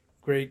innate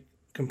great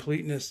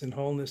completeness and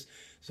wholeness,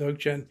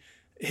 Dzogchen,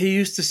 he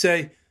used to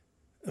say,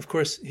 of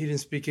course, he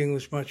didn't speak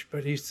English much,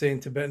 but he used to say in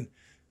Tibetan,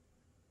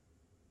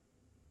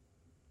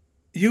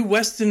 you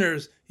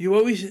Westerners, you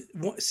always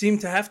seem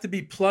to have to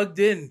be plugged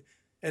in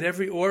at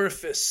every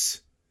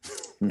orifice.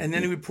 And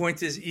then he would point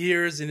to his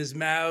ears and his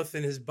mouth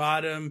and his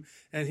bottom,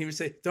 and he would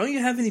say, don't you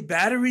have any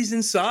batteries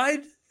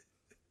inside?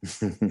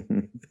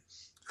 Who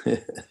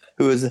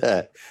is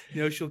that?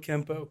 Yoshio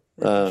Kempo.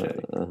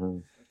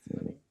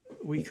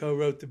 We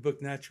co-wrote the book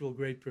Natural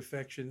Great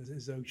Perfection,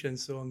 his Dzogchen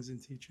songs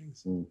and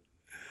teachings.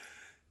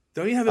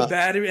 Don't you have a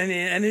battery and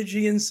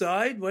energy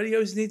inside? Why do you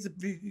always need to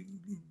be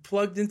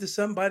plugged into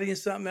somebody and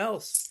something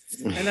else?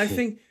 And I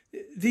think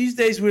these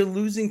days we're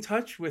losing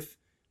touch with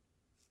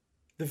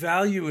the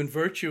value and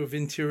virtue of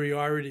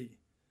interiority,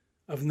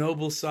 of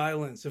noble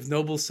silence, of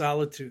noble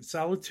solitude.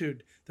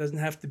 Solitude doesn't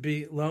have to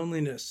be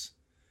loneliness.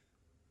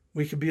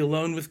 We could be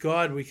alone with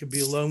God. We could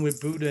be alone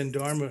with Buddha and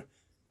Dharma.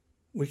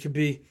 We could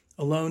be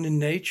alone in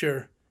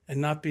nature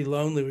and not be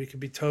lonely. We could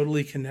be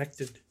totally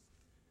connected.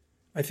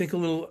 I think a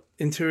little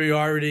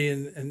interiority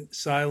and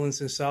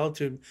silence and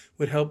solitude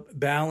would help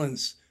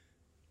balance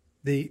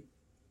the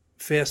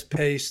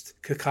fast-paced,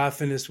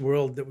 cacophonous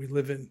world that we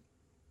live in.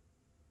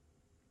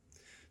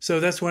 So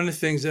that's one of the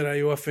things that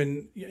I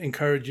often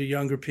encourage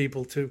younger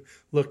people to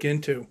look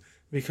into,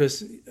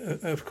 because,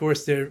 of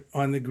course, they're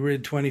on the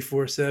grid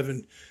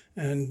 24/7,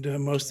 and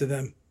most of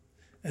them,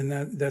 and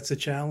that's a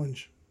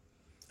challenge.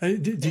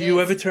 Do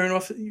you ever turn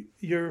off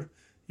your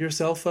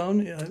cell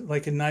phone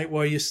like at night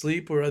while you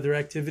sleep or other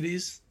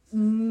activities?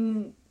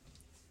 No,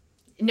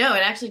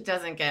 it actually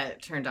doesn't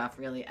get turned off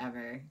really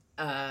ever.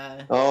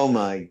 Oh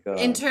my God.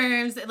 In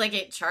terms, like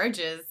it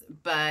charges,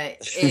 but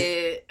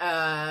it...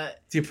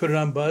 Do you put it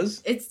on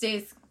buzz? It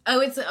stays...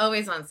 Oh, it's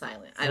always on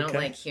silent. I don't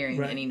like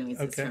hearing any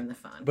noises from the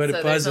phone. But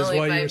it buzzes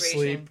while you're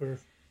asleep? Or...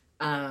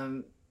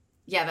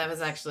 yeah, that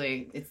was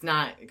actually... It's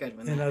not good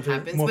when that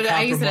happens, but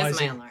I use it as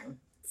my alarm.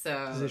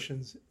 So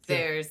positions.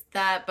 There's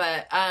that,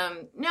 but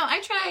no,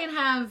 I try and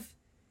have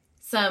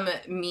some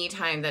me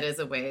time that is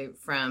away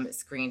from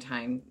screen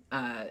time.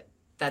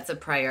 That's a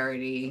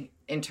priority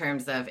in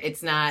terms of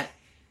it's not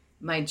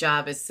my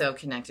job is so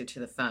connected to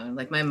the phone.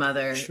 Like my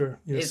mother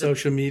is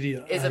social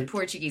media is a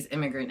Portuguese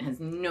immigrant, has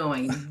no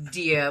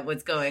idea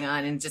what's going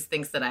on and just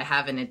thinks that I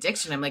have an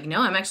addiction. I'm like,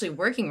 no, I'm actually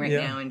working right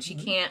now, and she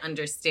can't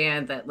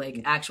understand that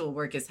like actual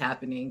work is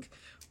happening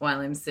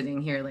while I'm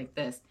sitting here like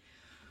this.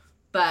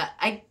 But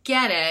I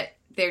get it.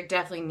 There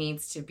definitely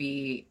needs to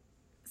be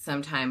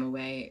some time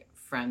away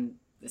from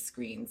the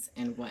screens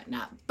and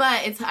whatnot.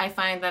 But I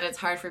find that it's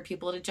hard for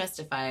people to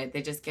justify it.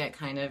 They just get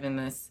kind of in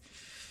this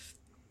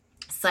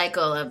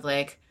cycle of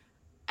like,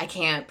 I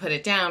can't put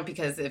it down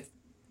because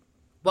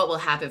what will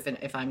happen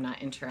if I'm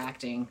not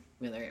interacting,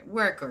 whether at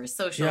work or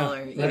social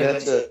or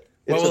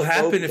what will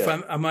happen if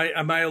am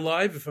I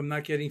alive if I'm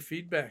not getting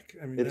feedback?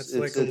 I mean, that's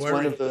like a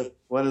worry.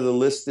 One of the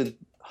listed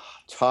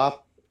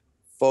top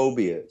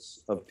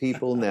phobias of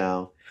people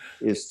now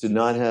is to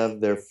not have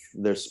their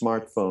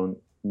smartphone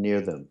near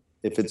them.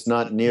 If it's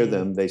not near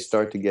them, they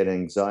start to get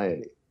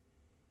anxiety.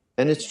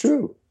 And it's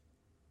true.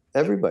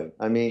 Everybody.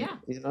 I mean,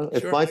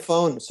 if my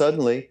phone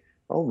suddenly,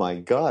 oh my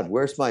God,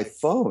 where's my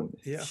phone?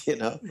 Yeah.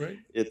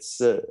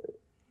 It's,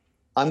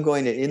 I'm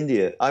going to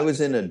India. I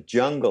was in a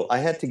jungle. I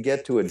had to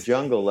get to a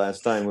jungle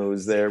last time I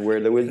was there where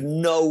there was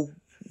no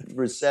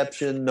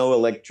reception, no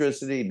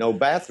electricity, no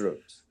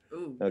bathrooms.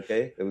 Ooh.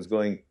 Okay. It was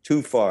going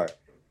too far.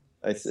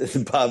 I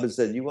said, Bob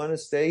said, you want to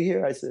stay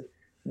here? I said,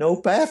 no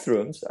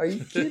bathrooms? Are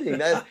you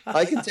kidding?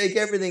 I can take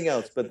everything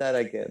else, but that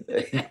I can't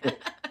take.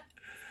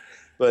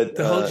 But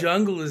the whole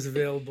jungle is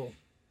available.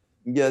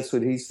 Yeah, that's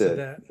what he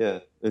said. Yeah,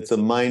 it's a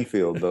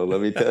minefield, though.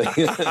 Let me tell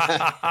you.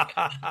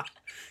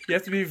 You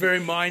have to be very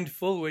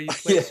mindful where you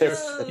place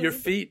your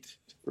feet.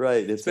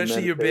 Right,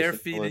 especially your bare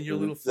feet and your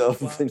little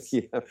flip-flops.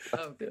 Yeah.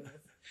 Oh goodness.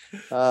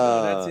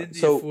 That's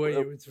India for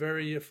you. It's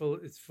very full.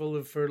 It's full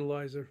of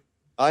fertilizer.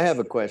 I have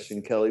a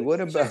question, Kelly. What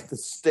about the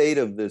state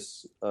of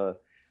this?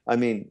 I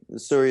mean,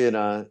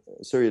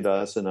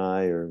 Suryadas and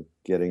I are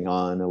getting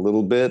on a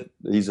little bit.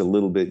 He's a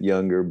little bit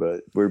younger,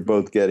 but we're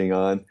both getting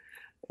on.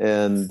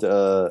 And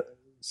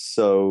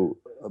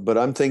but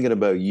I'm thinking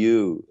about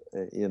you,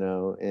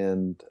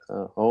 and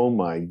oh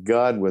my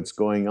God, what's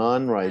going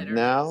on right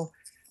now?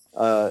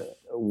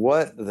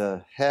 What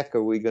the heck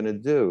are we going to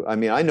do? I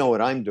mean, I know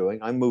what I'm doing.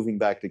 I'm moving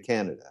back to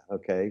Canada,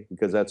 okay,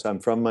 because I'm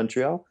from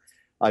Montreal.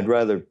 I'd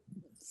rather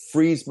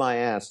freeze my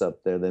ass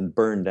up there than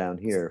burn down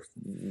here.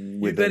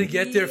 You better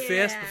get there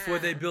fast before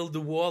they build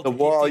the wall. The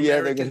wall, keep the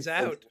Americans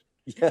out.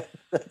 Yeah,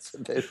 that's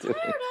what they're doing.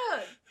 I don't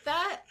know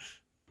that.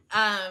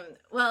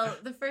 Well,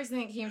 the first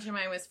thing that came to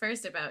mind was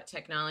first about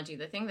technology.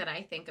 The thing that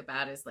I think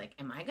about is like,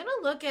 am I going to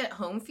look at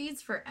home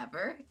feeds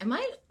forever? Am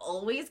I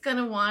always going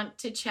to want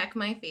to check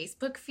my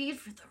Facebook feed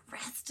for the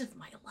rest of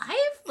my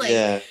life? Like,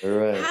 yeah,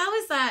 right. How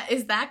is that?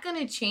 Is that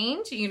going to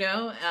change?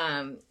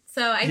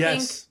 So I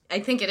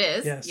think it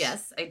is.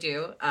 Yes, I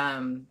do.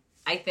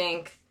 I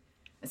think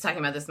I was talking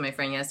about this with my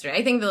friend yesterday.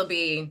 I think there'll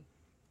be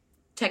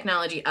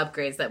technology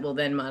upgrades that will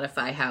then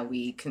modify how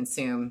we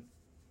consume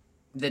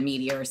the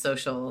media or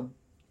social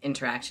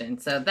interaction.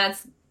 So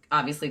that's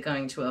obviously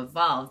going to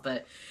evolve.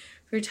 But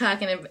we're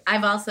talking.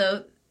 I've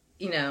also,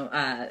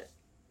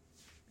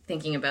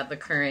 thinking about the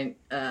current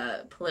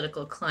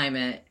political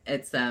climate.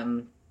 It's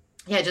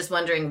just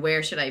wondering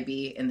where should I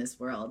be in this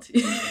world.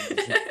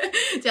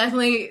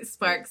 Definitely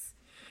sparks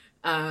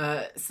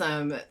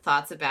some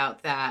thoughts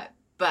about that.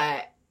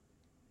 But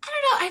I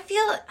don't know. I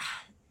feel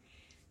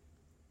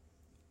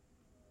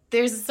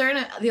there's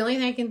the only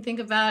thing I can think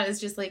about is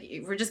just like,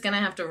 we're just going to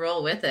have to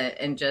roll with it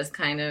and just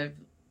kind of,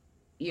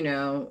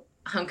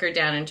 hunker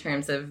down in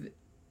terms of,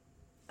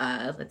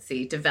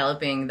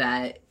 developing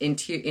that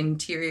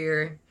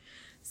interior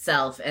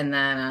self. And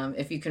then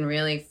if you can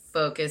really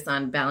focus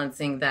on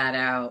balancing that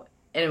out,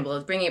 and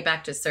we'll bring it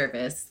back to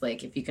service.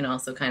 Like if you can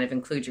also kind of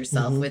include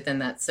yourself within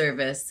that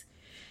service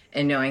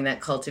and knowing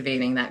that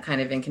cultivating that kind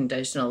of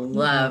unconditional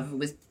love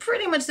was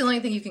pretty much the only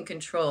thing you can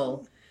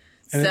control.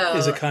 And it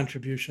is a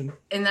contribution.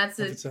 And that's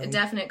a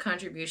definite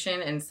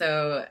contribution. And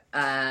so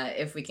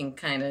if we can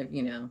kind of,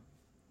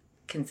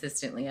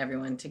 consistently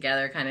everyone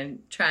together kind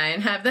of try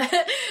and have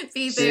that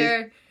be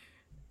there.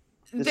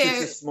 This is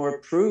just more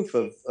proof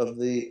of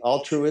the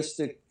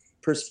altruistic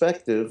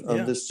perspective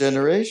of this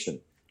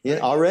generation. Yeah,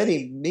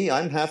 already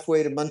I'm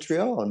halfway to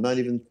Montreal. I'm not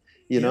even,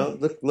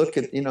 look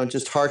at,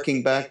 just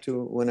harking back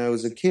to when I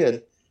was a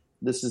kid.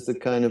 This is the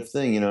kind of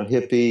thing,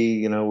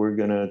 hippie, we're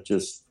going to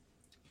just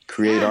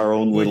create our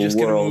own We're little just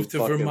going to world. move to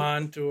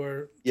Vermont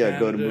or yeah,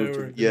 go to Canada move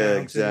or to the yeah,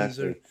 mountains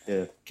exactly. or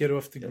Yeah, get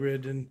off the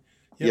grid. And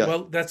Yeah.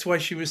 well, that's why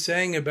she was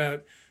saying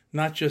about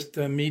not just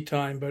me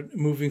time, but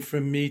moving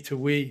from me to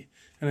we.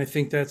 And I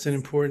think that's an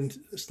important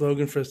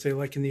slogan for us today,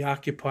 like in the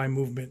Occupy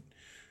movement,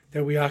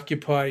 that we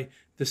occupy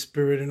the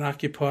spirit and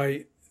occupy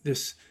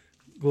this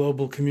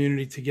global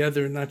community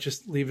together and not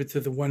just leave it to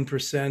the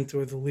 1%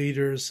 or the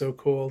leaders,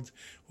 so-called,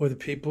 or the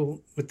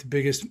people with the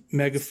biggest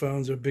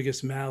megaphones or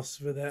biggest mouths,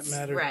 for that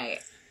matter. Right.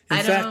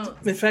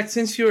 In fact,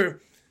 since you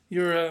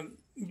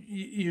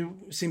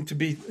seem to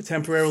be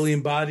temporarily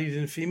embodied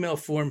in female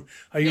form,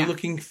 are you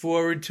looking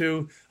forward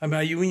to,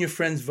 are you and your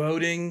friends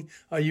voting?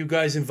 Are you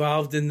guys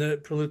involved in the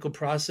political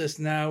process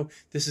now?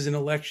 This is an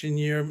election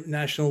year,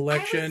 national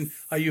election.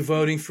 Are you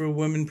voting for a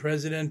woman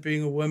president,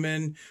 being a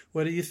woman?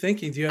 What are you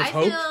thinking? Do you have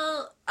hope?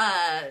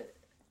 I feel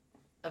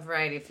a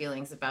variety of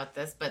feelings about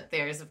this, but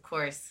there's, of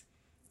course,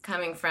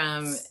 coming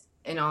from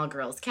an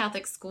all-girls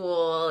Catholic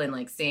school and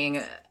like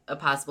seeing a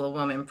possible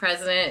woman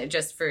president,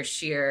 just for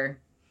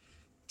sheer,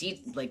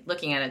 like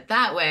looking at it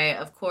that way,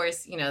 of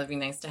course, it'd be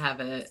nice to have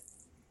a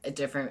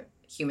different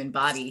human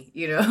body,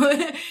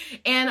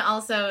 and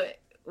also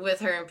with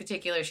her in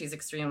particular, she's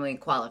extremely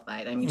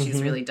qualified. I mean,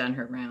 she's really done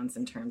her rounds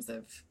in terms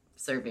of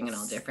serving in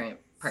all different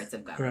parts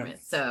of government.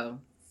 Right. So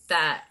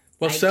that.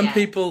 Well, some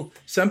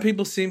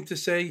people seem to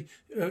say,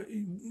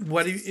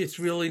 it's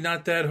really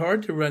not that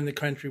hard to run the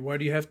country. Why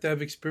do you have to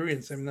have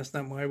experience? I mean, that's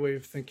not my way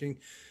of thinking.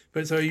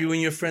 But so are you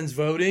and your friends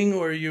voting,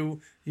 or are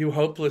you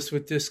hopeless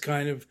with this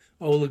kind of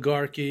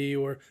oligarchy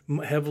or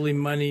heavily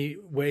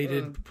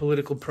money-weighted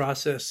political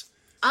process?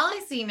 All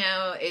I see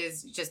now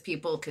is just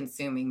people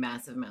consuming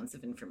massive amounts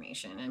of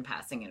information and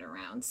passing it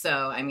around.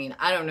 So, I mean,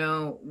 I don't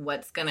know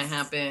what's going to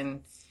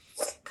happen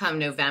come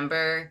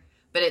November,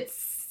 but it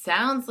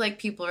sounds like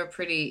people are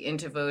pretty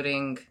into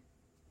voting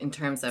in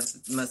terms of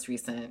the most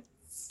recent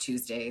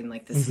Tuesday and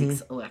like this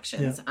week's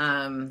elections.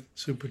 Yeah.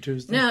 Super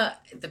Tuesday. No,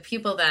 the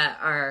people that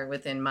are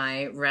within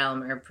my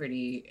realm are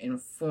pretty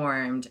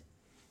informed,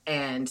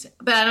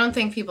 but I don't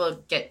think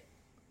people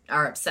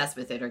are obsessed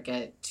with it or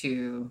get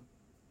too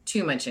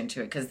much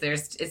into it, because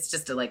it's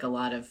just a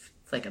lot of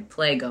like a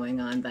play going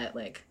on that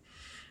like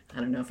I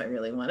don't know if I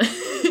really want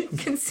to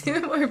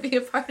consume or be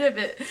a part of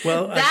it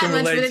that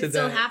much, but it's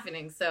still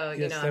happening. So,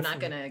 yes, I'm not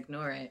going to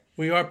ignore it.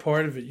 We are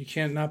part of it. You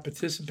can't not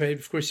participate.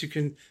 Of course, you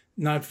can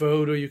not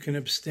vote or you can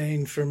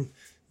abstain from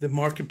the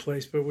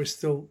marketplace, but we're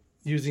still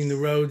using the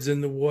roads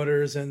and the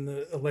waters and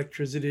the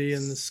electricity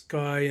and the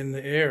sky and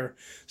the air.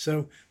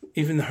 So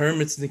even the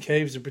hermits in the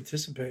caves are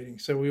participating.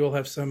 So we all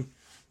have some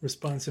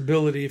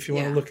responsibility, if you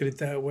want to look at it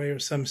that way, or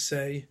some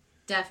say.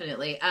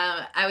 Definitely.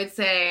 I would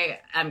say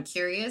I'm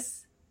curious.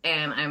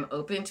 And I'm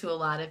open to a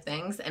lot of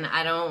things, and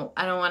I don't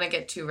want to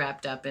get too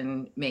wrapped up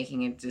in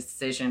making a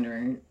decision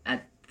or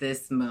at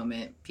this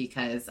moment,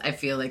 because I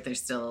feel like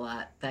there's still a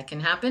lot that can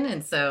happen.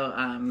 And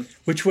so,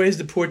 which way is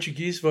the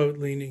Portuguese vote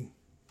leaning?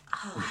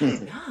 Oh, I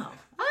don't know.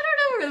 I don't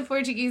know where the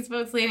Portuguese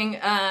vote's leaning.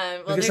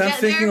 Because I'm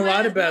thinking a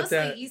lot about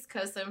that. Mostly East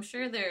Coast, so I'm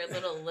sure they're a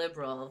little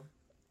liberal,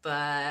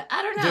 but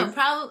I don't know.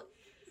 Probably.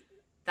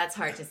 That's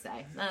hard to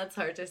say. That's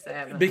hard to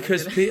say.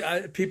 Because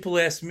people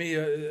ask me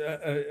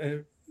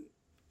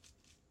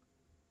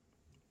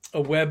a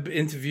web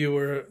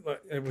interviewer,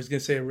 I was going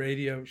to say a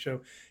radio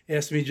show,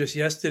 asked me just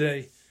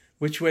yesterday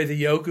which way the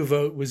yoga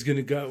vote was going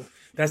to go.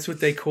 That's what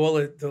they call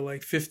it. The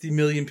like 50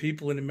 million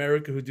people in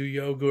America who do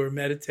yoga or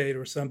meditate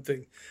or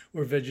something,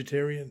 or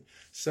vegetarian.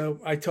 So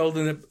I told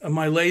them that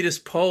my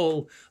latest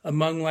poll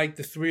among like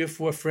the 3 or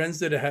 4 friends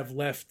that I have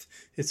left,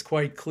 it's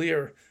quite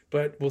clear,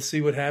 but we'll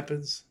see what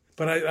happens.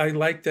 But I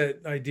like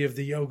that idea of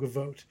the yoga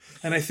vote.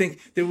 And I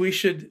think that we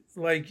should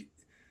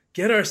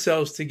get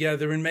ourselves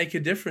together and make a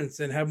difference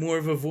and have more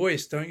of a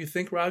voice. Don't you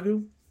think,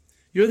 Raghu?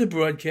 You're the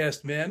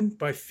broadcast man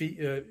by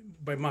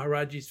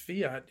Maharaji's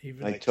fiat,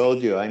 even. I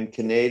told you, I'm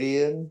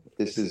Canadian.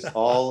 This is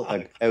all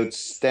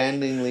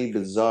outstandingly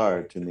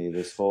bizarre to me,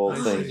 this whole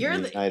thing.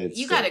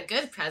 You got a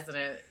good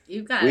president.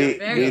 You've got a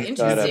very interesting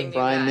We've got a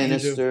prime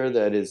minister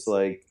that is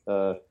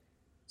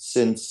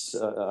since,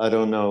 I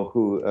don't know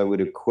who I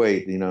would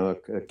equate,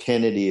 a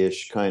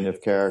Kennedy-ish kind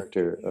of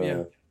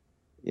character.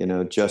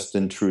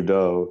 Justin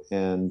Trudeau,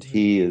 and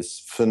he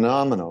is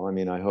phenomenal. I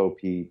mean, I hope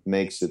he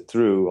makes it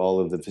through all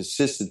of the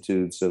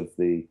vicissitudes of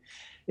the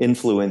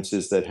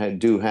influences that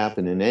do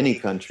happen in any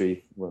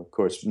country. Well, of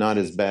course, not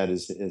as bad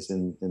as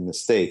in the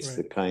States, right.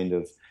 The kind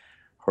of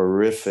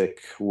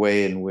horrific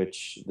way in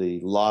which the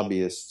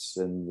lobbyists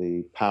and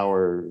the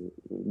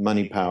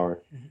money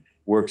power,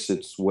 works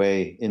its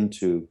way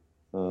into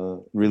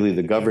really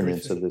the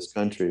governance of this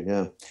country.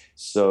 Yeah.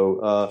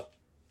 So,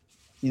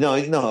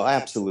 no,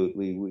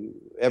 absolutely.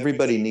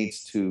 Everybody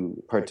needs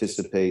to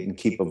participate and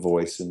keep a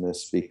voice in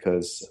this,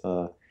 because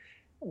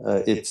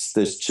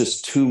there's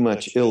just too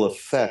much ill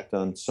effect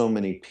on so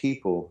many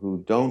people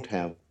who don't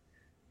have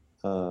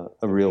a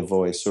real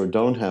voice or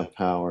don't have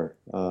power,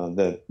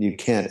 that you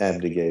can't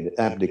abdicate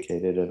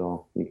it at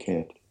all. You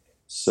can't.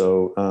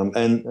 So,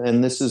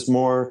 and this is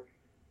more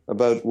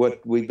about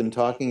what we've been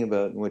talking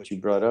about and what you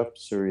brought up,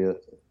 Surya.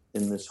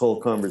 in this whole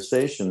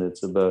conversation.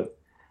 It's about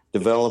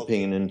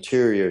developing an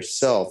interior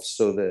self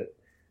so that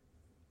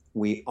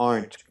we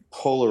aren't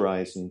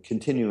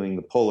continuing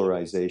the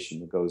polarization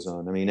that goes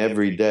on. I mean,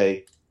 every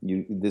day,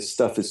 this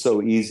stuff is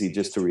so easy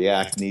just to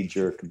react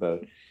knee-jerk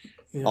about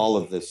all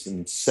of this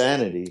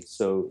insanity.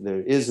 So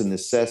there is a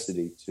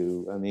necessity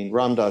to, I mean,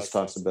 Ram Dass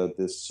talks about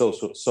this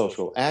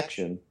social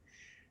action.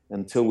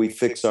 Until we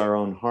fix our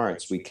own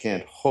hearts, we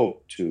can't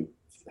hope to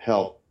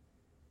help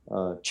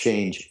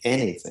change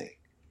anything.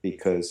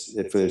 Because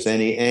if there's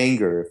any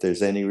anger, if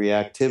there's any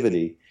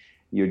reactivity,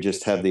 you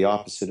just have the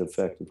opposite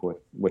effect of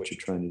what you're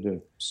trying to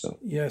do. So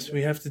yes,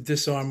 we have to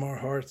disarm our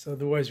hearts.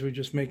 Otherwise, we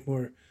just make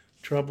more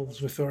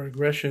troubles with our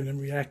aggression and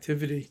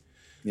reactivity.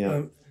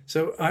 Yeah.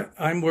 So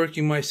I'm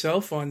working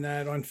myself on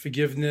that, on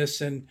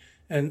forgiveness and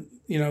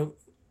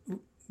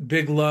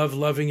big love,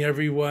 loving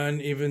everyone,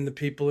 even the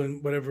people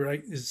in whatever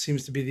it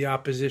seems to be the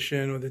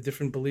opposition or the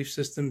different belief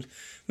systems.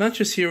 Not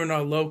just here in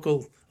our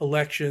local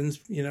elections,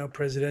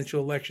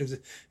 presidential elections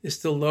is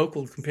still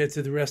local compared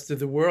to the rest of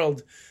the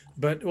world,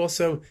 but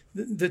also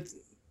the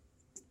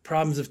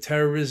problems of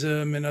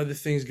terrorism and other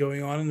things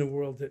going on in the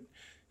world that,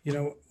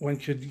 one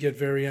could get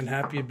very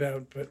unhappy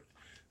about. But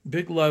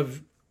big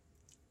love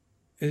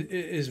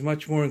is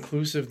much more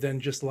inclusive than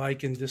just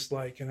like and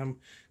dislike. And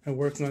I'm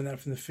working on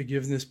that from the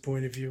forgiveness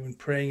point of view and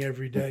praying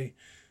every day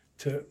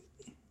to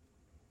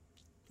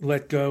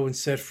let go and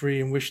set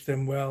free and wish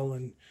them well.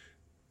 And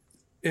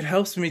it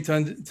helps me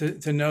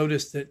to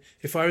notice that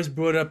if I was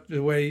brought up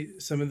the way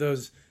some of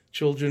those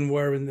children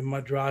were in the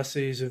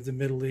madrasas of the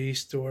Middle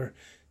East, or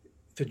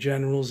the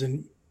generals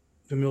in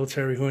the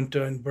military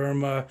junta in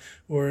Burma,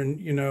 or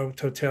in,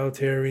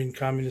 totalitarian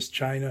communist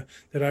China,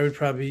 that I would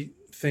probably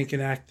think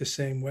and act the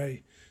same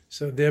way.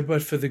 So there,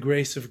 but for the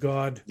grace of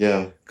God,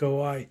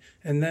 go I.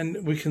 And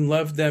then we can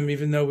love them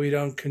even though we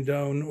don't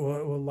condone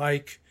or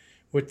like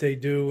what they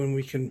do, and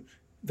we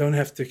don't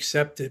have to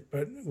accept it,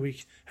 but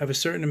we have a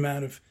certain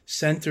amount of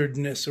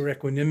centeredness or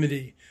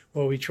equanimity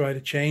while we try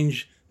to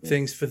change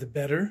things for the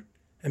better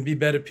and be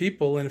better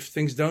people. And if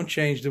things don't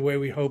change the way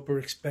we hope or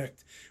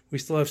expect, we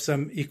still have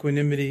some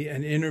equanimity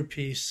and inner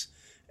peace,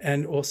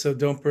 and also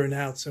don't burn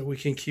out. So we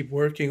can keep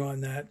working on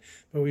that,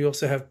 but we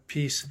also have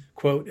peace,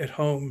 quote, at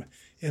home,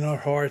 in our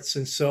hearts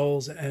and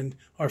souls and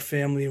our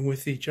family and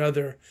with each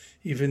other,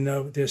 even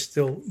though there's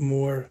still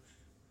more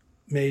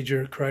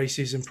major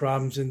crises and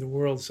problems in the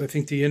world. So I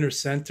think the inner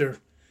center,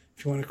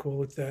 if you want to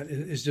call it that,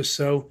 is just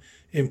so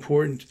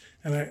important.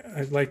 And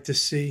I'd like to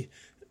see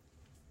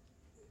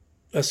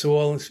us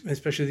all,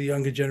 especially the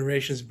younger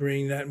generations,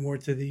 bring that more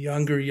to the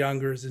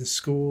youngers in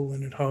school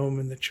and at home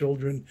and the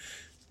children,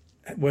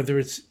 whether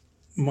it's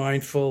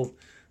mindful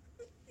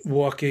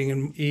walking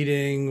and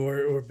eating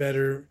or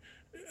better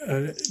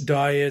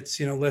diets,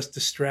 less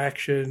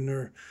distraction,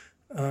 or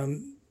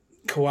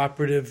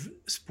cooperative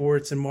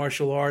sports and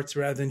martial arts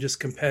rather than just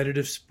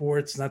competitive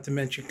sports, not to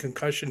mention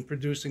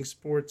concussion-producing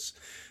sports.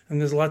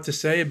 And there's a lot to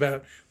say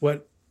about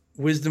what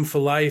wisdom for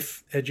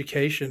life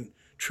education,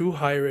 true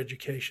higher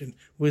education,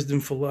 wisdom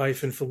for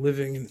life and for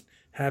living and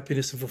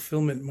happiness and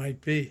fulfillment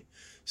might be.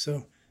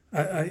 So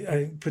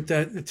I put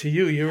that to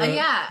you. You're a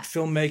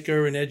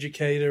filmmaker, an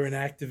educator, an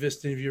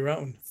activist of your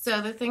own.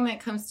 So the thing that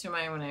comes to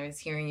mind when I was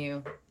hearing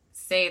you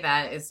say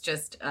that is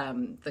just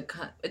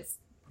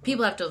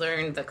people have to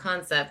learn the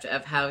concept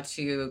of how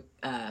to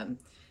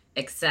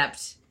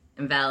accept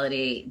and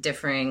validate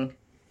differing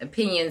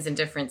opinions in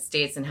different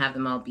states and have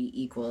them all be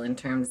equal in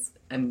terms.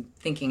 I'm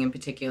thinking in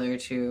particular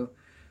to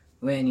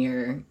when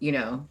you're,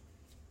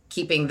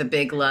 keeping the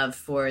big love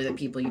for the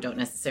people you don't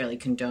necessarily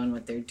condone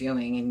what they're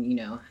doing,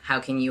 and how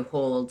can you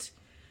hold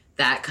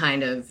that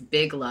kind of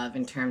big love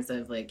in terms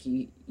of like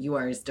you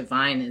are as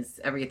divine as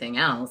everything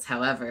else.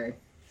 However,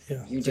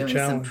 you're doing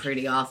some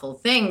pretty awful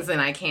things, and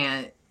I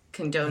can't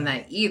condone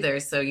that either.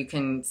 So you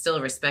can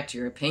still respect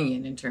your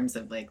opinion in terms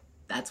of like,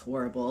 that's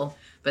horrible,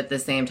 but at the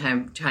same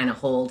time trying to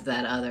hold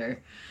that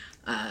other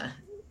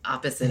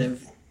opposite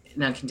of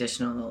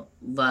unconditional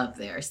love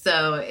there.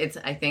 So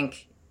I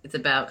think it's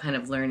about kind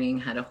of learning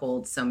how to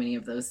hold so many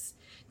of those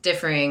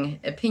differing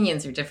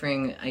opinions or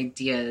differing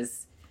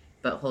ideas,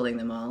 but holding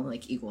them all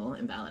like equal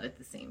and valid at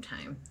the same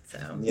time. So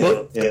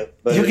but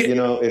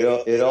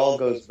it all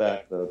goes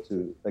back though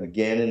to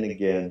again and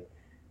again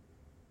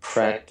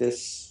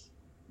practice,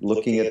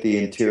 looking at the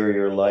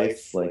interior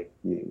life like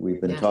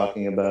we've been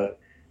talking about.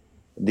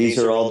 These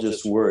are all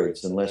just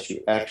words unless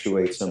you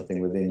actuate something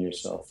within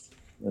yourself.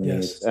 I mean,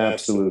 it's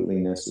absolutely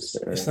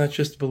necessary. It's not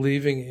just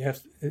believing.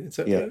 It's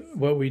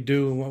what we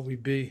do and what we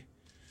be.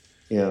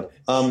 Yeah.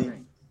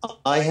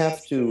 I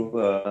have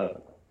to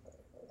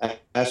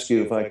ask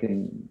you if I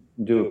can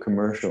do a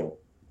commercial.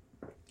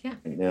 Yeah.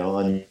 Now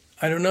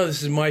I don't know.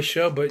 This is my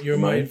show, but you're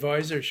my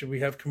advisor. Should we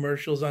have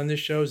commercials on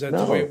this show? Is that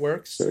the way it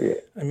works? Sure, yeah.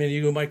 I mean,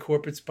 you go my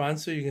corporate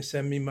sponsor. You can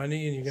send me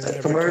money, and you're going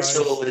to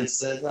commercial.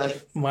 It's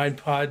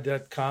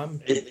mindpod.com.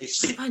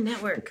 Mindpod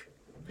Network.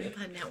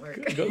 Mindpod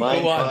Network. Go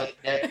on.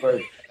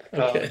 Network.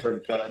 Okay. For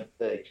God's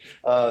sake.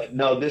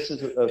 No, this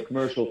is a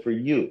commercial for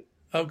you.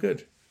 Oh,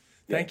 good.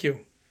 Thank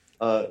you.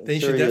 Then you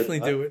should definitely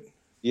do it.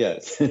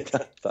 Yes, I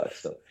thought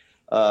so.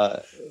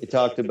 He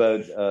talked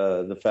about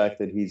the fact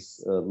that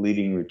he's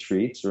leading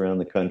retreats around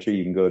the country.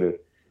 You can go to,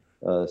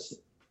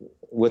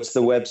 what's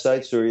the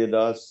website?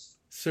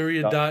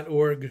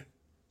 Surya.org.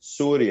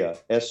 Surya,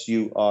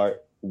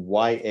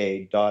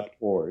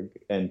 SURYA.org,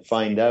 and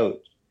find out.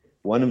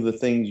 One of the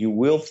things you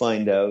will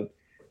find out,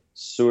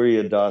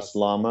 Surya Das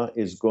Lama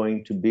is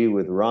going to be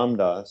with Ram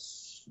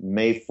Das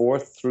May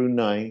 4th through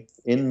 9th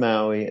in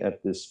Maui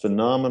at this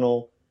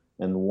phenomenal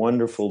and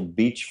wonderful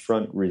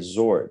beachfront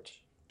resort.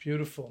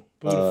 Beautiful.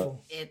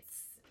 Beautiful.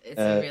 It's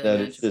a really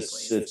magical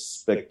place. It's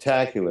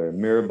spectacular.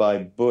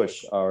 Mirabai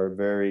Bush, our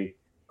very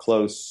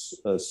close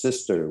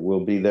sister,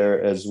 will be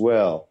there as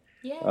well.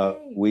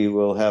 We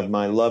will have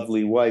my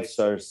lovely wife,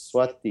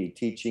 Saraswati,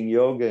 teaching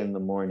yoga in the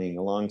morning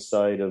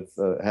alongside of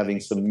having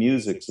some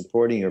music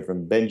supporting her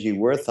from Benji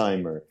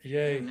Wertheimer.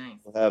 Yay. Nice.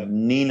 We'll have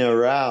Nina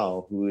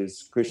Rao, who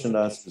is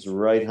Krishnadas's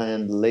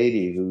right-hand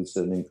lady, who's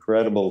an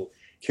incredible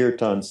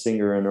kirtan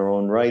singer in her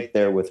own right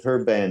there with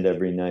her band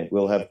every night.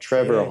 We'll have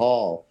Trevor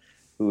Hall,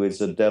 who is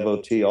a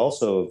devotee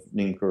also of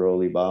Neem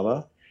Karoli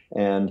Baba,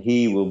 and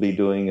he will be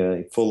doing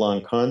a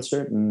full-on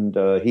concert, and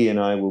he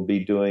and I will be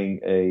doing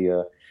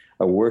a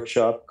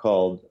workshop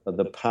called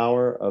The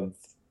Power of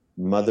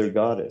Mother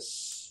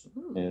Goddess.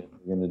 Ooh. And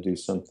we're going to do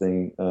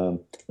something,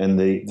 and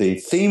the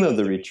theme of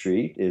the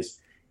retreat is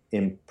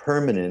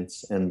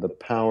impermanence and the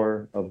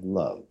power of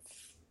love,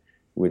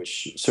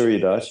 which, Surya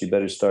Das, you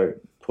better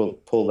start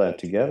pull that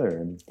together.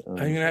 And I'm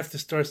going to have to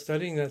start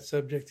studying that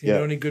subject. You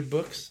know any good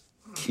books?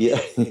 Yeah.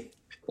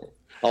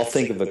 I'll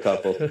think of a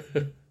couple.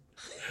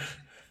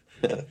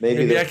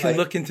 Maybe I can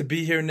look into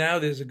Be Here Now.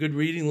 There's a good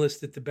reading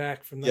list at the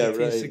back from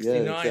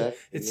 1969. Yeah, exactly.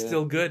 It's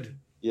still good.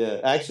 Yeah,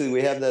 actually,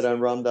 we have that on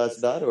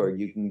ramdas.org.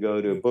 You can go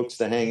to Books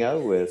to Hang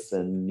Out With,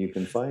 and you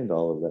can find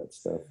all of that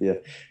stuff. Yeah.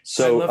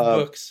 So I love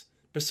books.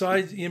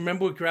 Besides, you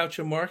remember what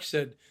Groucho Marx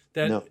said?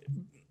 That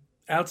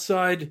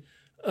outside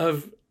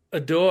of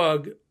a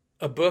dog,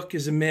 a book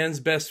is a man's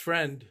best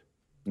friend.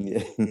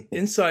 Yeah.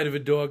 Inside of a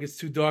dog, it's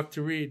too dark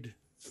to read.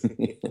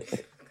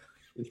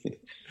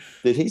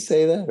 Did he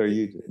say that, or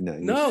you did?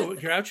 No,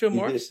 Groucho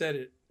Marx said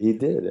it. He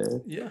did, eh?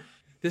 Yeah.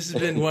 This has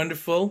been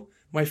wonderful.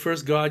 My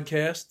first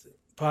podcast,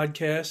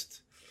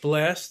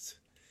 blast.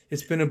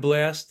 It's been a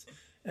blast,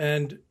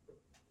 and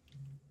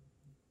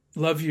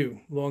love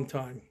you. Long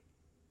time.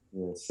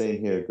 Yeah,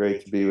 same here.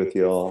 Great to be with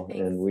you all,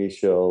 and we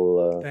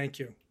shall... Thank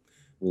you.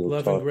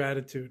 Love and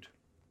gratitude.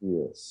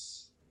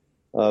 Yes.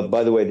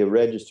 By the way, to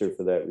register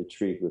for that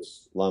retreat with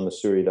Lama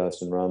Surya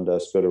Das and Ram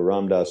Das, go to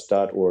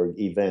ramdas.org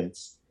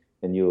events,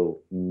 and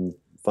you'll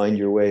find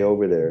your way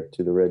over there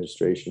to the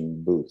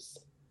registration booth.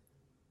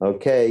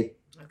 Okay.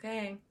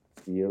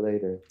 See you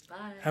later.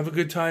 Bye. Have a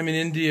good time in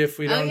India if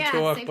we don't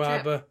talk, safe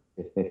Baba.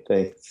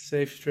 Thanks.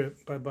 Safe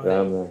trip. Bye-bye.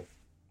 Ram.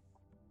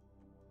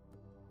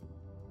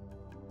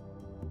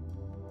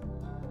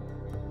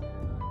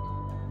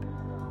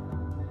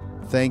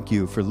 Thank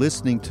you for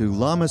listening to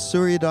Lama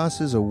Surya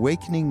Das's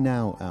Awakening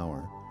Now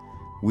Hour.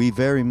 We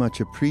very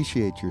much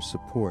appreciate your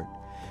support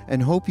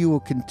and hope you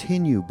will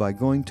continue by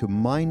going to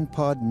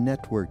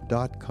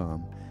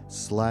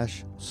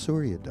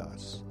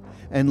mindpodnetwork.com/Suryadas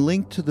and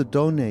link to the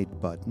donate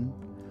button,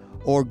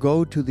 or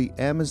go to the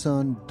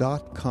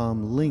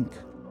Amazon.com link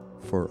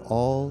for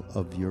all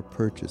of your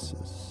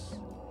purchases.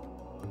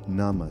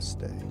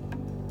 Namaste.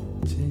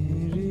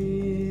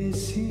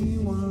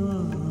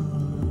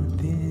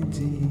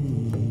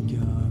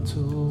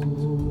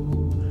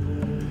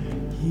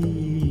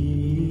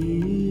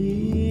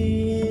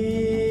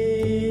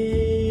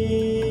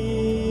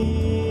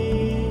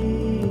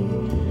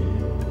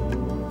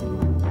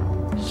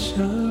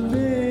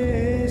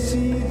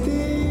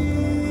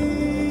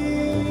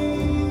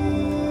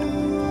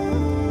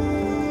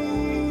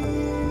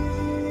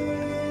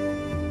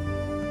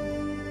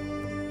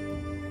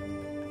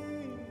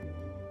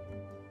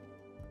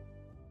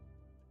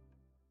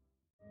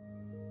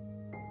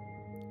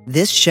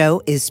 This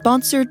show is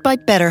sponsored by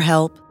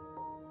BetterHelp.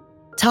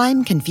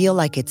 Time can feel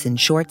like it's in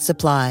short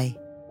supply.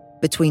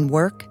 Between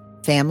work,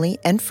 family,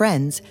 and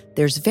friends,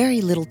 there's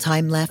very little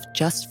time left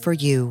just for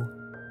you.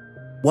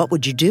 What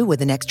would you do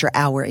with an extra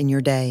hour in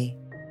your day?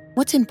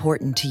 What's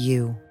important to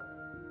you?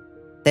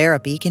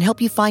 Therapy can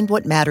help you find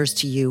what matters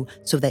to you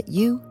so that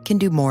you can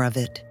do more of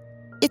it.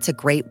 It's a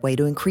great way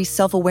to increase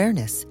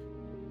self-awareness,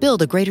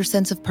 build a greater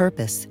sense of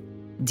purpose,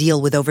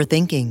 deal with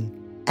overthinking,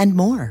 and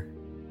more.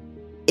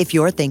 If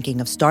you're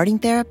thinking of starting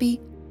therapy,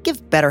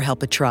 give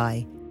BetterHelp a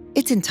try.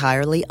 It's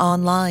entirely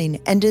online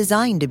and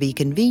designed to be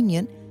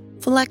convenient,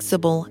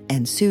 flexible,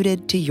 and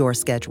suited to your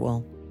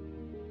schedule.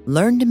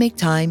 Learn to make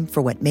time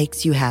for what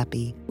makes you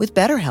happy with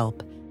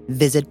BetterHelp.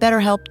 Visit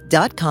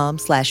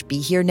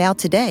BetterHelp.com/BeHereNow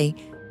today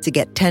to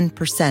get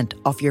 10%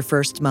 off your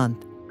first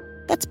month.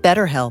 That's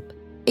BetterHelp,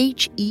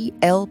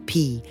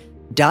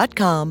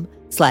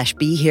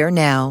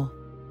 HELP.com/BeHereNow.